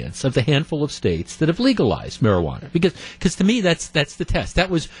experience of the handful of states that have legalized marijuana. Because to me, that's the test. That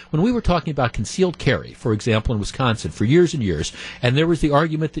was when we were talking about concealed carry, for example, in Wisconsin for years and years, and there was the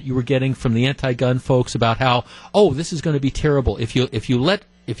argument that you were getting from the anti-gun folks about how, this is going to be terrible. If you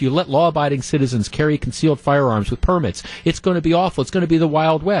let law-abiding citizens carry concealed firearms with permits, it's going to be awful. It's going to be the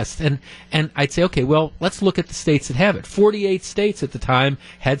Wild West. And I'd say, okay, well, let's look at the states that have it. 48 states at the time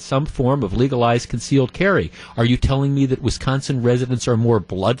had some form of legalized concealed carry. Are you telling me that Wisconsin residents are more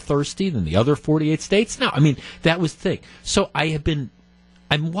bloodthirsty than the other 48 states? No, I mean, that was the thing. So I'm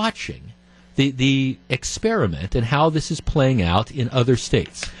watching the experiment and how this is playing out in other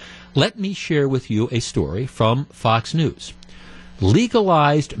states. Let me share with you a story from Fox News.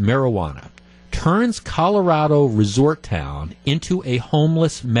 Legalized marijuana turns Colorado resort town into a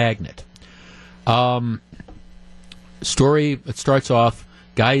homeless magnet. Story, it starts off,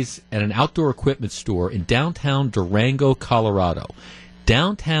 guys at an outdoor equipment store in downtown Durango, Colorado.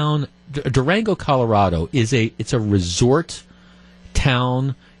 Downtown Durango, Colorado it's a resort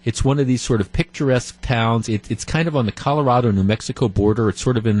town. It's one of these sort of picturesque towns. It's kind of on the Colorado-New Mexico border. It's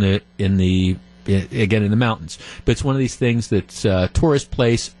sort of in the mountains. But it's one of these things that's a tourist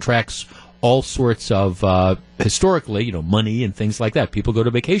place, attracts all sorts of, historically, money and things like that. People go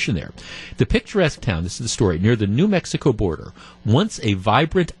to vacation there. The picturesque town, this is the story, near the New Mexico border, once a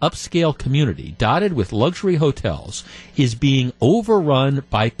vibrant upscale community dotted with luxury hotels, is being overrun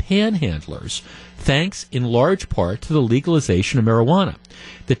by panhandlers, thanks in large part to the legalization of marijuana.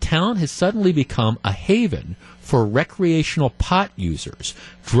 The town has suddenly become a haven for recreational pot users,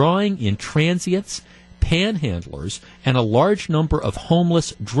 drawing in transients, panhandlers, and a large number of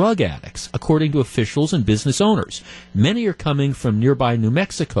homeless drug addicts, according to officials and business owners. Many are coming from nearby New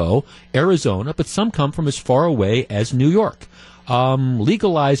Mexico, Arizona, but some come from as far away as New York.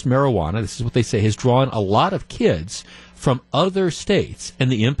 Legalized marijuana, this is what they say, has drawn a lot of kids from other states, and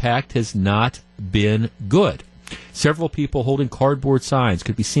the impact has not been good. Several people holding cardboard signs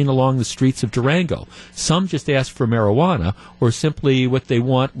could be seen along the streets of Durango. Some just ask for marijuana or simply what they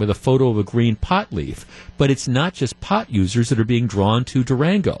want with a photo of a green pot leaf. But it's not just pot users that are being drawn to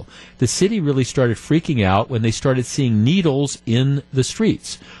Durango. The city really started freaking out when they started seeing needles in the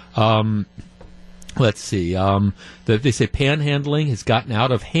streets. Let's see. They say panhandling has gotten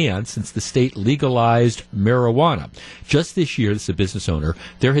out of hand since the state legalized marijuana. Just this year, this is a business owner,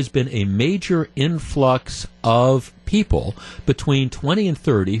 there has been a major influx of people between 20 and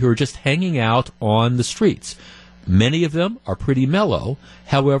 30 who are just hanging out on the streets. Many of them are pretty mellow.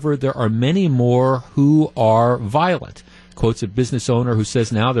 However, there are many more who are violent. Quotes a business owner who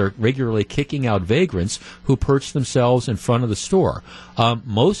says now they're regularly kicking out vagrants who perch themselves in front of the store.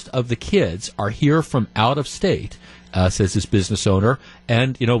 Most of the kids are here from out of state, says this business owner,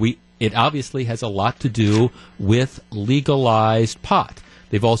 and it obviously has a lot to do with legalized pot.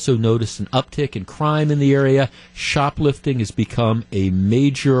 They've also noticed an uptick in crime in the area. Shoplifting has become a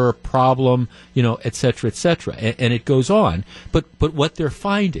major problem, et cetera, et cetera. And it goes on. But what they're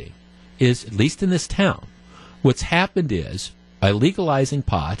finding is, at least in this town, what's happened is, by legalizing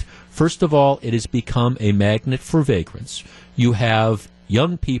pot, first of all, it has become a magnet for vagrants. You have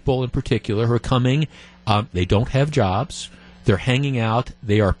young people in particular who are coming. They don't have jobs. They're hanging out.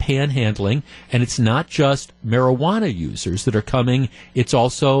 They are panhandling. And it's not just marijuana users that are coming. It's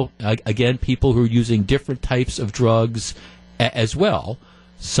also, again, people who are using different types of drugs as well.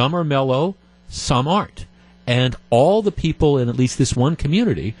 Some are mellow, some aren't. And all the people in at least this one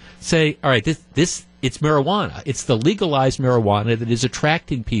community say, all right, this it's marijuana. It's the legalized marijuana that is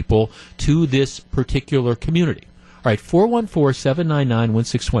attracting people to this particular community. All right,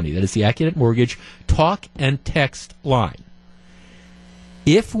 414-799-1620. That is the Accident Mortgage talk and text line.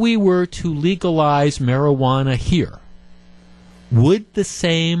 If we were to legalize marijuana here, would the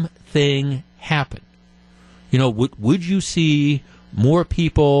same thing happen? Would you see more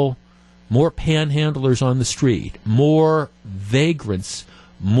people, more panhandlers on the street, more vagrants,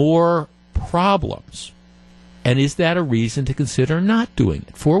 more problems? And is that a reason to consider not doing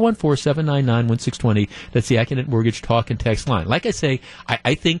it? 414-799-1620. That's the Accident Mortgage talk and text line. Like I say,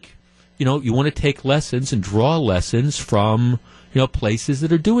 I think, you want to take lessons and draw lessons from, places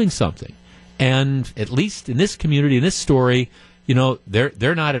that are doing something. And at least in this community, in this story,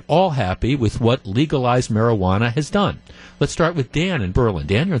 they're not at all happy with what legalized marijuana has done. Let's start with Dan in Berlin.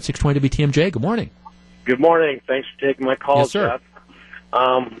 Dan, you're on 620 WTMJ. Good morning. Good morning. Thanks for taking my call, yes, sir. Jeff.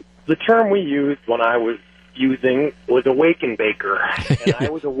 The term we used when I was using was awaken baker. And I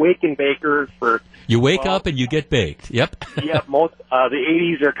was a waken baker for... You wake up and you get baked. Yep. Yep. Most the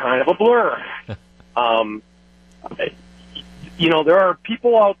 80s are kind of a blur. There are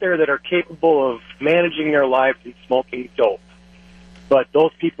people out there that are capable of managing their lives and smoking dope. But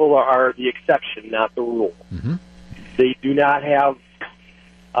those people are the exception, not the rule. Mm-hmm. They do not have,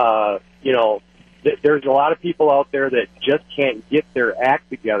 there's a lot of people out there that just can't get their act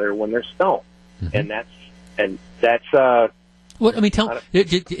together when they're stoned. Mm-hmm. And that's Well, I mean,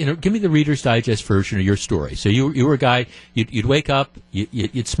 give me the Reader's Digest version of your story. So you were a guy. You'd wake up.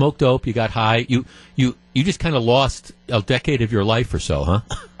 You'd smoke dope. You got high. You just kind of lost a decade of your life or so, huh?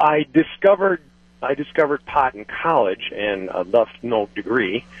 I discovered pot in college, and thus no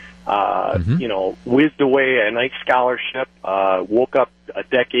degree. Whizzed away a nice scholarship. Woke up a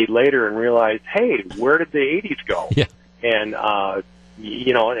decade later and realized, hey, where did the '80s go? Yeah. And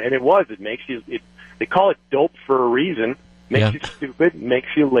and it makes you. They call it dope for a reason. Makes you stupid, makes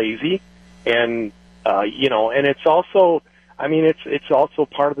you lazy, and and it's also, it's also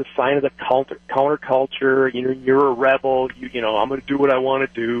part of the sign of the counterculture. You're a rebel. I'm going to do what I want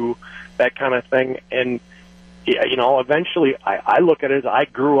to do, that kind of thing. And eventually, I look at it as I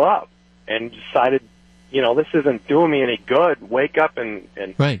grew up and decided, this isn't doing me any good. Wake up and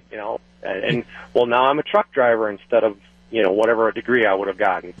right. Now I'm a truck driver instead of whatever a degree I would have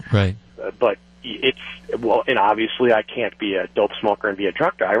gotten. Right. But and obviously I can't be a dope smoker and be a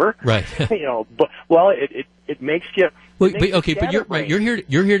truck driver. Right. It makes you. But you're right.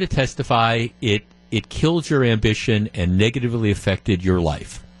 You're here to testify. It killed your ambition and negatively affected your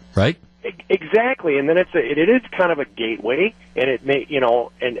life. Right. Exactly, and then it is kind of a gateway, and it may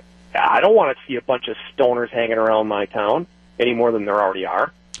and I don't want to see a bunch of stoners hanging around my town any more than there already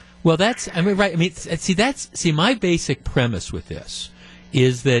are. Well, right. I mean, see, my basic premise with this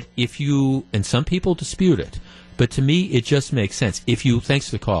is that and some people dispute it, but to me, it just makes sense. Thanks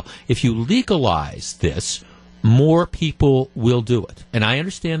for the call, if you legalize this, more people will do it. And I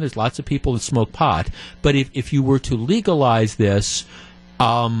understand there's lots of people that smoke pot, but if you were to legalize this,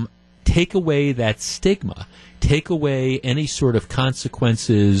 take away that stigma, take away any sort of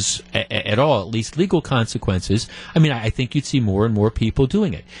consequences at all, at least legal consequences, I mean, I think you'd see more and more people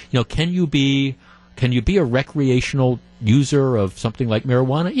doing it. Can you be a recreational user of something like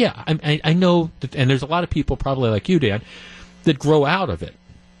marijuana? Yeah, I know that, and there's a lot of people probably like you, Dan, that grow out of it.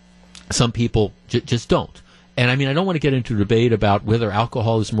 Some people just don't. And I mean, I don't want to get into a debate about whether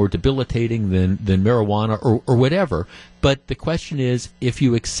alcohol is more debilitating than marijuana or whatever. But the question is, if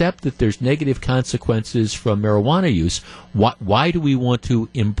you accept that there's negative consequences from marijuana use, why do we want to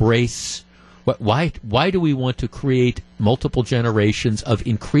embrace? Why do we want to create multiple generations of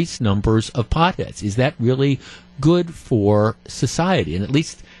increased numbers of potheads? Is that really good for society? And at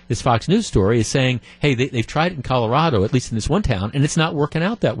least this Fox News story is saying, hey, they've tried it in Colorado, at least in this one town, and it's not working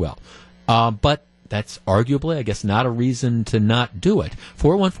out that well. But that's arguably, I guess, not a reason to not do it.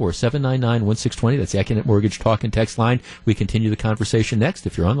 414-799-1620. That's the Acunet Mortgage Talk and Text line. We continue the conversation next.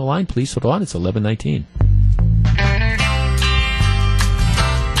 If you're on the line, please hold on. It's 11:19.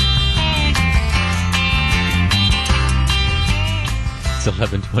 It's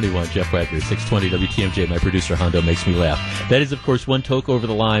 11:21. Jeff Wagner, 620 WTMJ. My producer, Hondo, makes me laugh. That is, of course, One Toke Over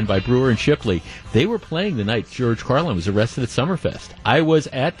the Line by Brewer and Shipley. They were playing the night George Carlin was arrested at Summerfest. I was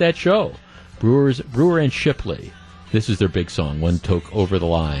at that show. Brewer and Shipley. This is their big song, One Toke Over the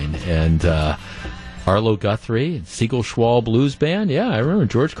Line. And Arlo Guthrie, Siegel Schwall Blues Band. Yeah, I remember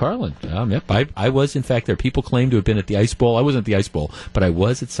George Carlin. Yep, I was, in fact, there. People claim to have been at the Ice Bowl. I wasn't at the Ice Bowl, but I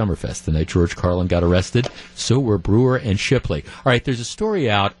was at Summerfest the night George Carlin got arrested. So were Brewer and Shipley. All right, there's a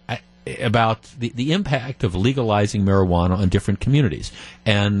story out about the impact of legalizing marijuana on different communities.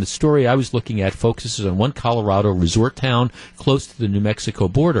 And the story I was looking at focuses on one Colorado resort town close to the New Mexico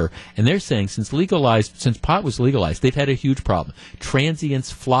border. And they're saying since pot was legalized, they've had a huge problem.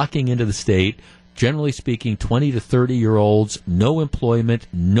 Transients flocking into the state, generally speaking, 20 to 30-year-olds, no employment,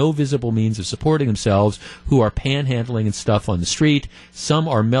 no visible means of supporting themselves, who are panhandling and stuff on the street. Some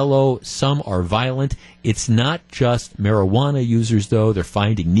are mellow, some are violent. It's not just marijuana users, though. They're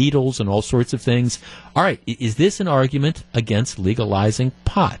finding needles and all sorts of things. All right, is this an argument against legalizing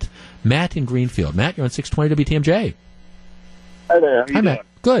pot? Matt in Greenfield. Matt, you're on 620 WTMJ. Hi there. Hi, Matt.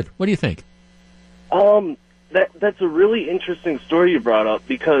 Good. What do you think? That's a really interesting story you brought up,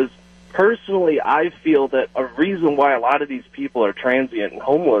 because personally, I feel that a reason why a lot of these people are transient and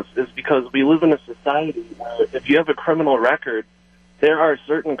homeless is because we live in a society where if you have a criminal record, there are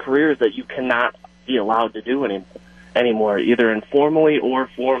certain careers that you cannot be allowed to do anymore, either informally or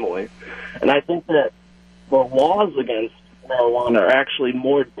formally. And I think that the laws against marijuana are actually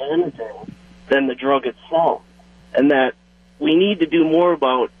more damaging than the drug itself, and that we need to do more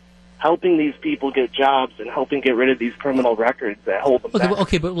about helping these people get jobs and helping get rid of these criminal records that hold them back.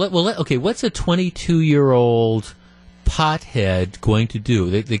 What's a 22-year-old pothead going to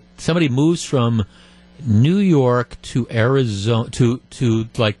do? Somebody moves from New York to Arizona to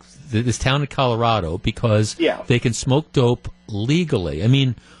like this town in Colorado because they can smoke dope legally. I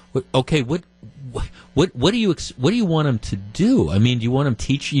mean, what do you want them to do? I mean, do you want them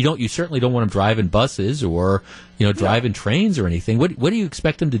teach? You certainly don't want them driving buses or driving trains or anything. What do you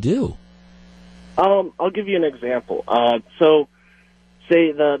expect them to do? I'll give you an example. So,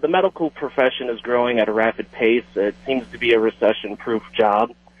 say the medical profession is growing at a rapid pace. It seems to be a recession-proof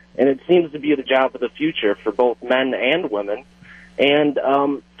job, and it seems to be the job of the future for both men and women. And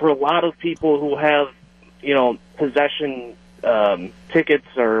for a lot of people who have, possession tickets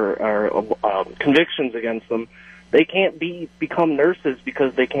or convictions against them, they can't become nurses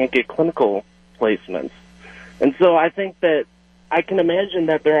because they can't get clinical placements. And so I think that I can imagine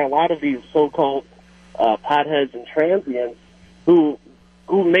that there are a lot of these so-called potheads and transients who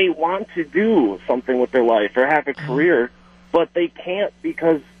may want to do something with their life or have a career, but they can't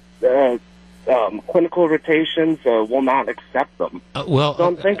because clinical rotations will not accept them. So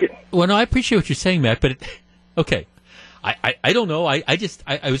I'm thinking. Well, no, I appreciate what you're saying, Matt, but okay. I don't know. I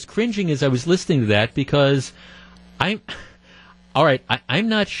was cringing as I was listening to that because I'm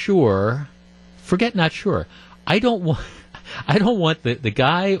not sure. Forget not sure. I don't want the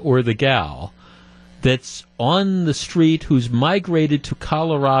guy or the gal that's on the street who's migrated to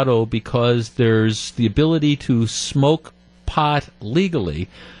Colorado because there's the ability to smoke pot legally.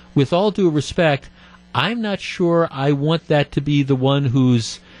 With all due respect, I'm not sure I want that to be the one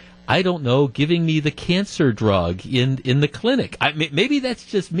who's I don't know, giving me the cancer drug in the clinic. Maybe that's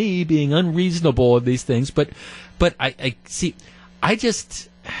just me being unreasonable of these things, but I see. I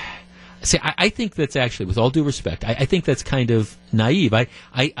think that's actually, with all due respect, I think that's kind of naive.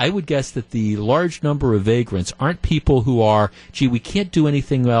 I would guess that the large number of vagrants aren't people who are, gee, we can't do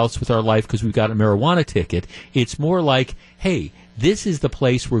anything else with our life because we've got a marijuana ticket. It's more like, hey, this is the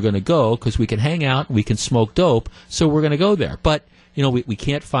place we're going to go because we can hang out, we can smoke dope, so we're going to go there. But we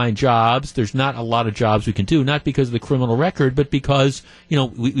can't find jobs. There's not a lot of jobs we can do, not because of the criminal record, but because,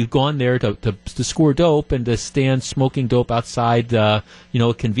 we've gone there to score dope and to stand smoking dope outside, a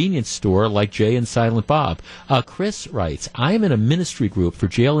convenience store like Jay and Silent Bob. Chris writes, I am in a ministry group for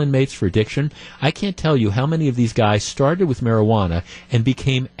jail inmates for addiction. I can't tell you how many of these guys started with marijuana and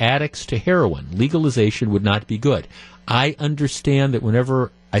became addicts to heroin. Legalization would not be good. I understand that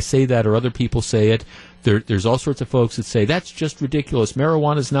whenever I say that or other people say it, there's all sorts of folks that say, that's just ridiculous.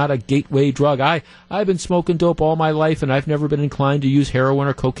 Marijuana is not a gateway drug. I've been smoking dope all my life, and I've never been inclined to use heroin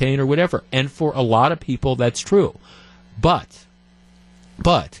or cocaine or whatever. And for a lot of people, that's true. But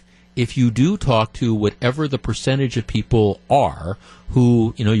if you do talk to whatever the percentage of people are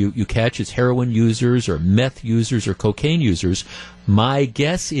who, you catch as heroin users or meth users or cocaine users, my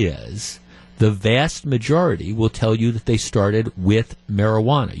guess is the vast majority will tell you that they started with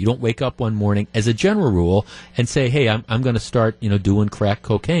marijuana. You don't wake up one morning, as a general rule, and say, hey, I'm going to start, doing crack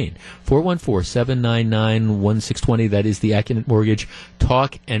cocaine. 414-799-1620, that is the Acunet Mortgage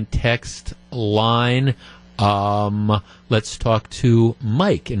talk and text line. Let's talk to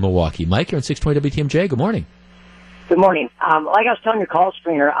Mike in Milwaukee. Mike, you're on 620 WTMJ. Good morning. Good morning. Like I was telling your call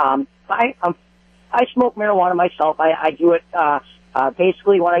screener, I smoke marijuana myself. I do it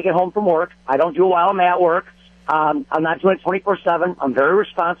basically when I get home from work. I don't do it while I'm at work. I'm not doing it 24/7. I'm very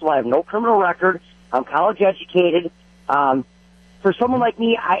responsible. I have no criminal record. I'm college educated. For someone like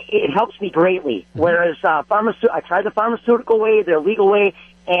me, it helps me greatly. Whereas I tried the pharmaceutical way, the legal way,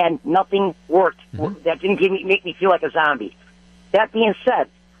 and nothing worked. That didn't make me feel like a zombie. That being said,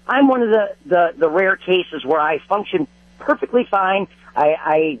 I'm one of the rare cases where I function perfectly fine.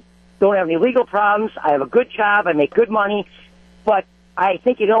 I don't have any legal problems. I have a good job. I make good money. But I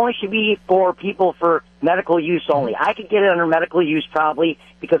think it only should be for people for medical use only. I could get it under medical use probably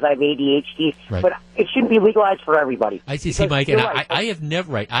because I have ADHD, right. But it shouldn't be legalized for everybody. I see, Mike, and right. I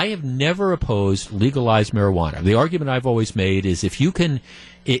have never opposed legalized marijuana. The argument I've always made is if you can,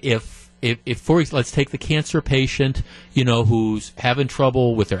 if let's take the cancer patient, who's having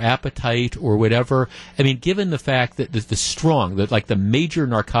trouble with their appetite or whatever. I mean, given the fact that the major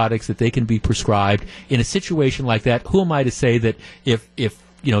narcotics that they can be prescribed in a situation like that, who am I to say that if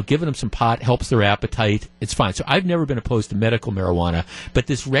giving them some pot helps their appetite, it's fine. So I've never been opposed to medical marijuana, but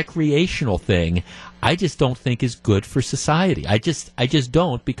this recreational thing, I just don't think is good for society. I just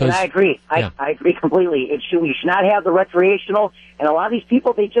don't, because... And I agree. Yeah. I agree completely. We should not have the recreational, and a lot of these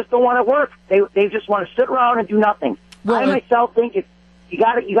people, they just don't want to work. They just want to sit around and do nothing. Well, I myself think you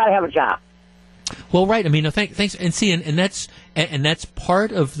got to have a job. Well, right. I mean, thanks. And see, and that's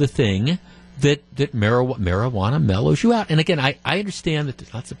part of the thing that marijuana mellows you out. And again, I understand that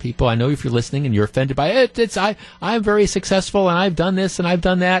there's lots of people, I know if you're listening and you're offended by it, I'm very successful and I've done this and I've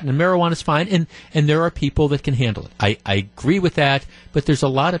done that and marijuana's fine. And there are people that can handle it. I agree with that, but there's a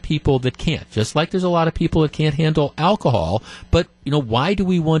lot of people that can't. Just like there's a lot of people that can't handle alcohol. But, why do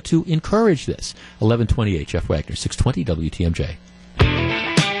we want to encourage this? 1128, Jeff Wagner, 620 WTMJ.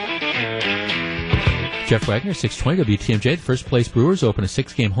 Jeff Wagner, 620 WTMJ. The First Place Brewers open a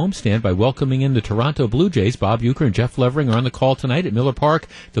 6-game homestand by welcoming in the Toronto Blue Jays. Bob Uecker and Jeff Levering are on the call tonight at Miller Park.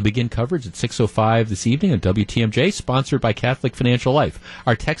 They'll begin coverage at 6:05 this evening on WTMJ, sponsored by Catholic Financial Life.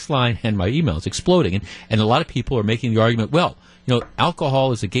 Our text line and my email is exploding, and a lot of people are making the argument, well,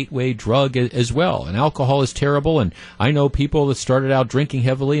 alcohol is a gateway drug as well, and alcohol is terrible, and I know people that started out drinking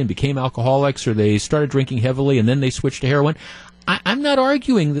heavily and became alcoholics, or they started drinking heavily and then they switched to heroin. I'm not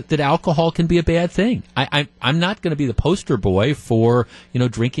arguing that alcohol can be a bad thing. I'm not going to be the poster boy for,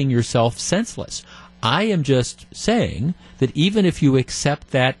 drinking yourself senseless. I am just saying that even if you accept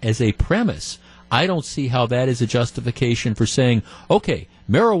that as a premise, I don't see how that is a justification for saying, okay,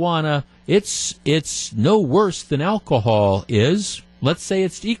 marijuana, it's no worse than alcohol is. Let's say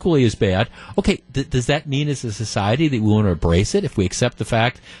it's equally as bad. Okay, does that mean as a society that we want to embrace it if we accept the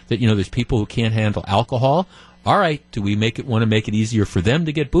fact that, there's people who can't handle alcohol? All right, do we want to make it easier for them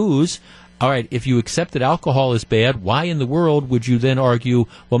to get booze? All right, if you accept that alcohol is bad, why in the world would you then argue,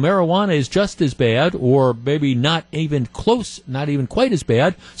 well, marijuana is just as bad, or maybe not even close, not even quite as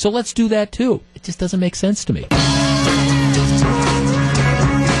bad, so let's do that too? It just doesn't make sense to me.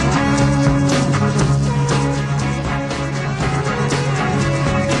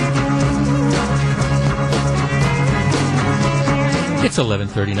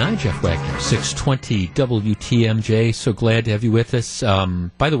 11:39, Jeff Wagner, 620 WTMJ. So glad to have you with us.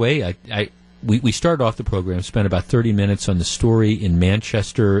 By the way, we started off the program, spent about 30 minutes on the story in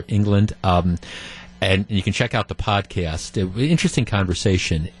Manchester, England, and you can check out the podcast. Interesting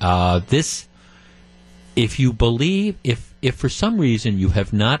conversation. If you believe, if for some reason you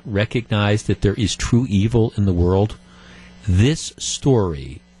have not recognized that there is true evil in the world, this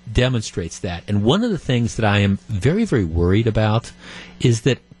story demonstrates that. And one of the things that I am very, very worried about is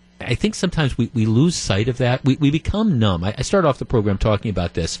that I think sometimes we lose sight of that. We become numb. I started off the program talking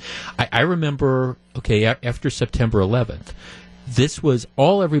about this. I remember, after September 11th, this was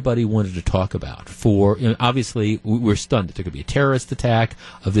all everybody wanted to talk about. Obviously, we're stunned that there could be a terrorist attack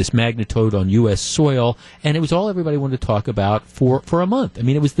of this magnitude on U.S. soil, and it was all everybody wanted to talk about for a month. I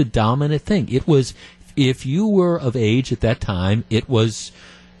mean, it was the dominant thing. It was, if you were of age at that time, it was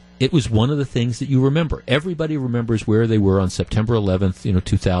one of the things that you remember. Everybody remembers where they were on September 11th,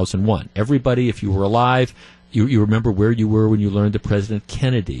 2001. Everybody, if you were alive, you remember where you were when you learned that President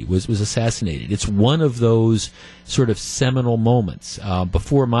Kennedy was assassinated. It's one of those sort of seminal moments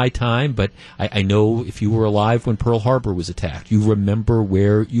before my time, but I know if you were alive when Pearl Harbor was attacked, you remember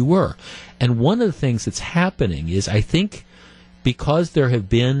where you were. And one of the things that's happening is, I think, because there have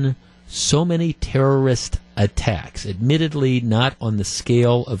been so many terrorist attacks, admittedly not on the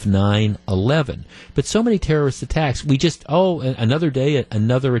scale of 9/11, but so many terrorist attacks, we just, another day,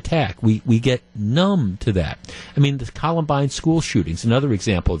 another attack. We get numb to that. I mean, the Columbine school shootings, another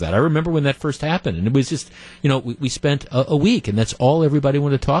example of that. I remember when that first happened, and it was just, we spent a week, and that's all everybody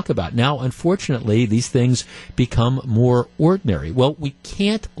wanted to talk about. Now, unfortunately, these things become more ordinary. Well, we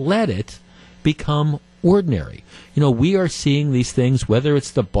can't let it become ordinary. We are seeing these things, whether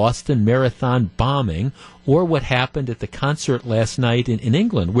it's the Boston Marathon bombing or what happened at the concert last night in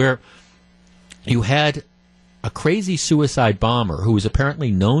England, where you had a crazy suicide bomber who was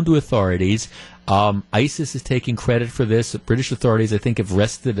apparently known to authorities. ISIS is taking credit for this. British authorities, I think, have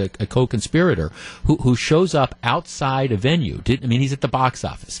arrested a co-conspirator who shows up outside a venue. He's at the box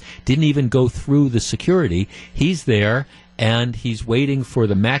office. Didn't even go through the security. He's there, and he's waiting for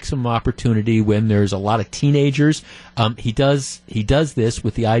the maximum opportunity when there's a lot of teenagers. He does this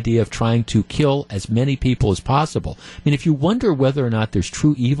with the idea of trying to kill as many people as possible. I mean, if you wonder whether or not there's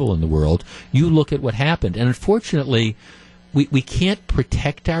true evil in the world, you look at what happened. And unfortunately, we can't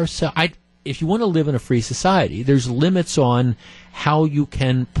protect ourselves. If you want to live in a free society, there's limits on how you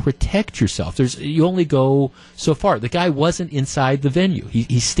can protect yourself. You only go so far. The guy wasn't inside the venue.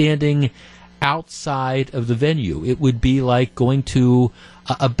 He's standing outside of the venue. It would be like going to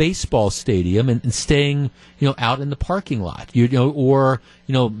a baseball stadium and staying, out in the parking lot, or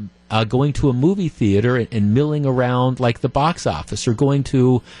going to a movie theater and milling around like the box office, or going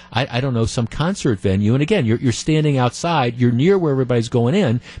to, I don't know, some concert venue. And again, you're standing outside, you're near where everybody's going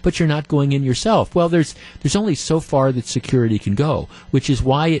in, but you're not going in yourself. Well, there's only so far that security can go, which is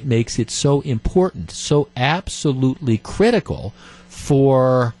why it makes it so important, so absolutely critical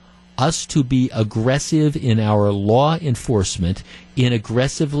for us to be aggressive in our law enforcement, in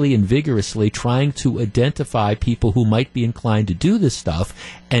aggressively and vigorously trying to identify people who might be inclined to do this stuff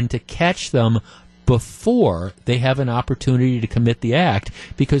and to catch them before they have an opportunity to commit the act.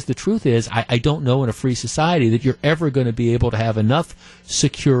 Because the truth is, I don't know in a free society that you're ever going to be able to have enough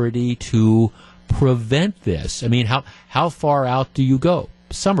security to prevent this. I mean, how far out do you go?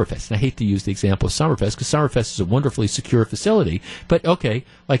 Summerfest. And I hate to use the example of Summerfest because Summerfest is a wonderfully secure facility. But, okay,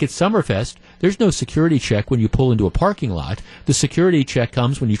 like at Summerfest, there's no security check when you pull into a parking lot. The security check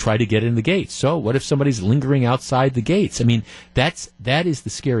comes when you try to get in the gates. So what if somebody's lingering outside the gates? I mean, that is the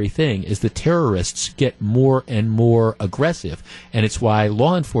scary thing, is the terrorists get more and more aggressive. And it's why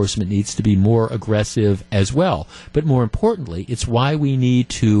law enforcement needs to be more aggressive as well. But more importantly, it's why we need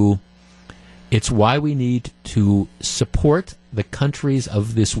to support the countries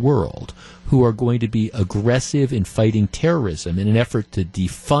of this world who are going to be aggressive in fighting terrorism in an effort to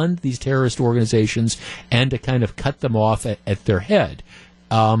defund these terrorist organizations and to kind of cut them off at their head.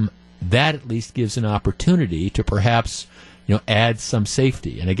 That at least gives an opportunity to perhaps add some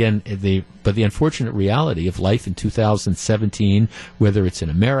safety. And again, but the unfortunate reality of life in 2017, whether it's in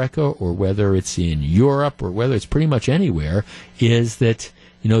America or whether it's in Europe or whether it's pretty much anywhere, is that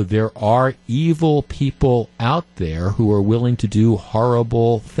there are evil people out there who are willing to do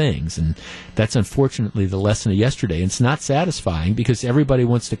horrible things. And that's unfortunately the lesson of yesterday. And it's not satisfying because everybody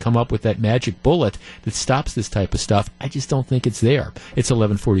wants to come up with that magic bullet that stops this type of stuff. I just don't think it's there. It's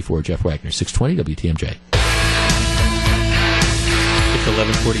 11:44, Jeff Wagner, 620 WTMJ. It's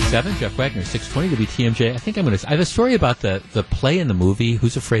 11:47. Jeff Wagner, 620 WTMJ. I think I have a story about the play in the movie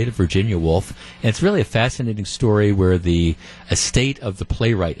Who's Afraid of Virginia Woolf, and it's really a fascinating story where the estate of the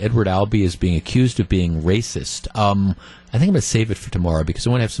playwright Edward Albee is being accused of being racist. I think I'm going to save it for tomorrow because I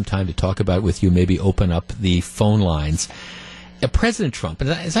want to have some time to talk about it with you. Maybe open up the phone lines. President Trump,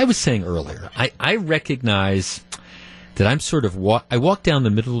 and as I was saying earlier, I recognize that I'm sort of I walk down the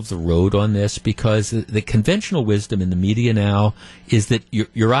middle of the road on this because the conventional wisdom in the media now is that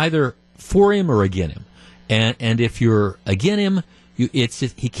you're either for him or against him, and if you're against him,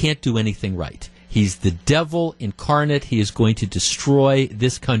 he can't do anything right. He's the devil incarnate. He is going to destroy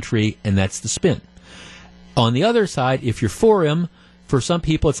this country, and that's the spin. On the other side, if you're for him, for some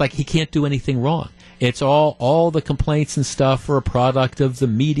people, it's like he can't do anything wrong. It's all the complaints and stuff are a product of the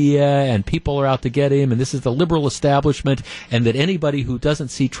media, and people are out to get him, and this is the liberal establishment, and that anybody who doesn't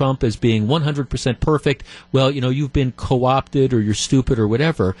see Trump as being 100% perfect, well, you've been co-opted or you're stupid or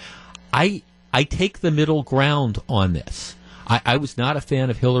whatever. I take the middle ground on this. I was not a fan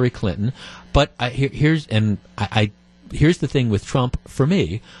of Hillary Clinton, but here's the thing with Trump for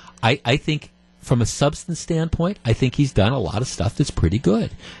me. I think from a substance standpoint, I think he's done a lot of stuff that's pretty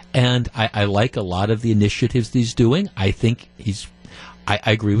good. And I like a lot of the initiatives that he's doing. I think I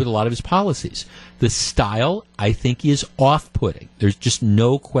agree with a lot of his policies. The style, I think, is off-putting. There's just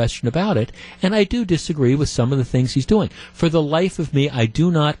no question about it. And I do disagree with some of the things he's doing. For the life of me, I do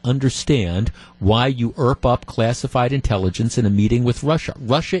not understand why you erp up classified intelligence in a meeting with Russia.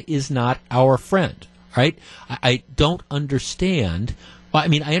 Russia is not our friend, right? I don't understand. Well, I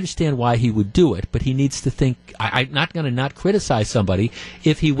mean, I understand why he would do it, but he needs to think. I'm not going to not criticize somebody.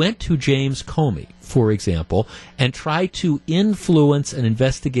 If he went to James Comey, for example, and tried to influence an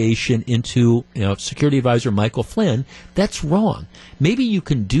investigation into, Security Advisor Michael Flynn, that's wrong. Maybe you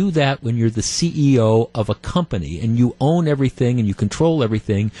can do that when you're the CEO of a company and you own everything and you control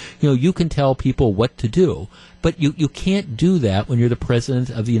everything. You can tell people what to do. But you can't do that when you're the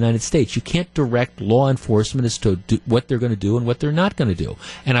President of the United States. You can't direct law enforcement as to what they're going to do and what they're not going to do.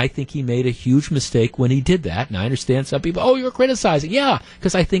 And I think he made a huge mistake when he did that. And I understand some people, you're criticizing. Yeah,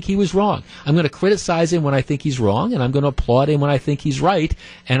 because I think he was wrong. I'm going to criticize him when I think he's wrong, and I'm going to applaud him when I think he's right.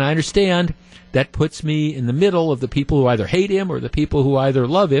 And I understand that puts me in the middle of the people who either hate him or the people who either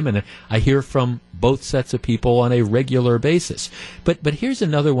love him. And I hear from both sets of people on a regular basis. But here's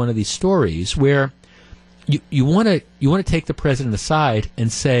another one of these stories where you want to take the president aside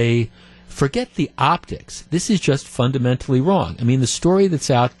and say, forget the optics. This is just fundamentally wrong. I mean, the story that's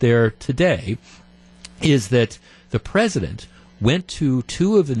out there today is that the president went to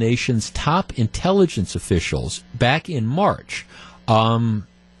two of the nation's top intelligence officials back in March.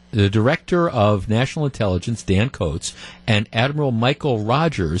 The director of national intelligence, Dan Coates, and Admiral Michael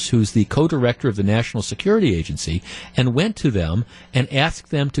Rogers, who's the co-director of the National Security Agency, and went to them and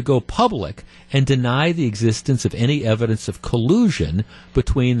asked them to go public and deny the existence of any evidence of collusion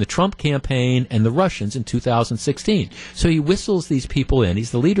between the Trump campaign and the Russians in 2016. So he whistles these people in.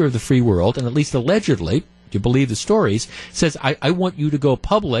 He's the leader of the free world, and at least allegedly, if you believe the stories, says, I want you to go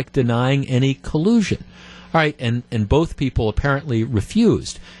public denying any collusion. All right, and both people apparently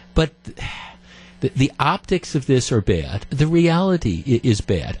refused. But the optics of this are bad. The reality is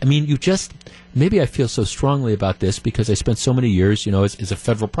bad. I mean, maybe I feel so strongly about this because I spent so many years, as a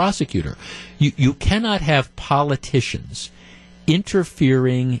federal prosecutor. You cannot have politicians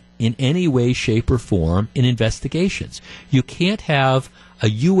interfering in any way, shape, or form in investigations. You can't have a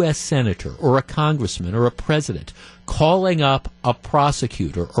U.S. senator or a congressman or a president calling up a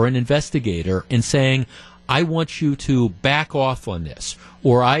prosecutor or an investigator and saying, I want you to back off on this,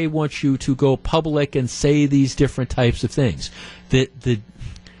 or I want you to go public and say these different types of things. The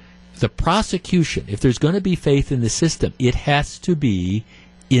prosecution, if there's going to be faith in the system, it has to be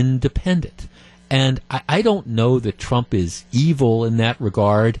independent. And I don't know that Trump is evil in that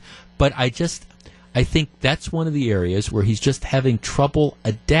regard, but I think that's one of the areas where he's just having trouble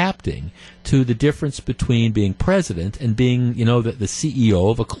adapting to the difference between being president and being, the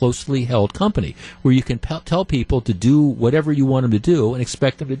CEO of a closely held company, where you can tell people to do whatever you want them to do and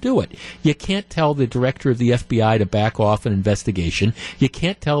expect them to do it. You can't tell the director of the FBI to back off an investigation. You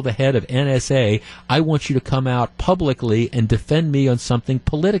can't tell the head of NSA, I want you to come out publicly and defend me on something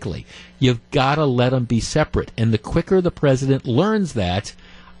politically. You've got to let them be separate. And the quicker the president learns that,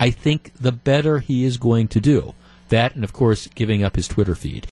 I think the better he is going to do. That, and of course, giving up his Twitter feed.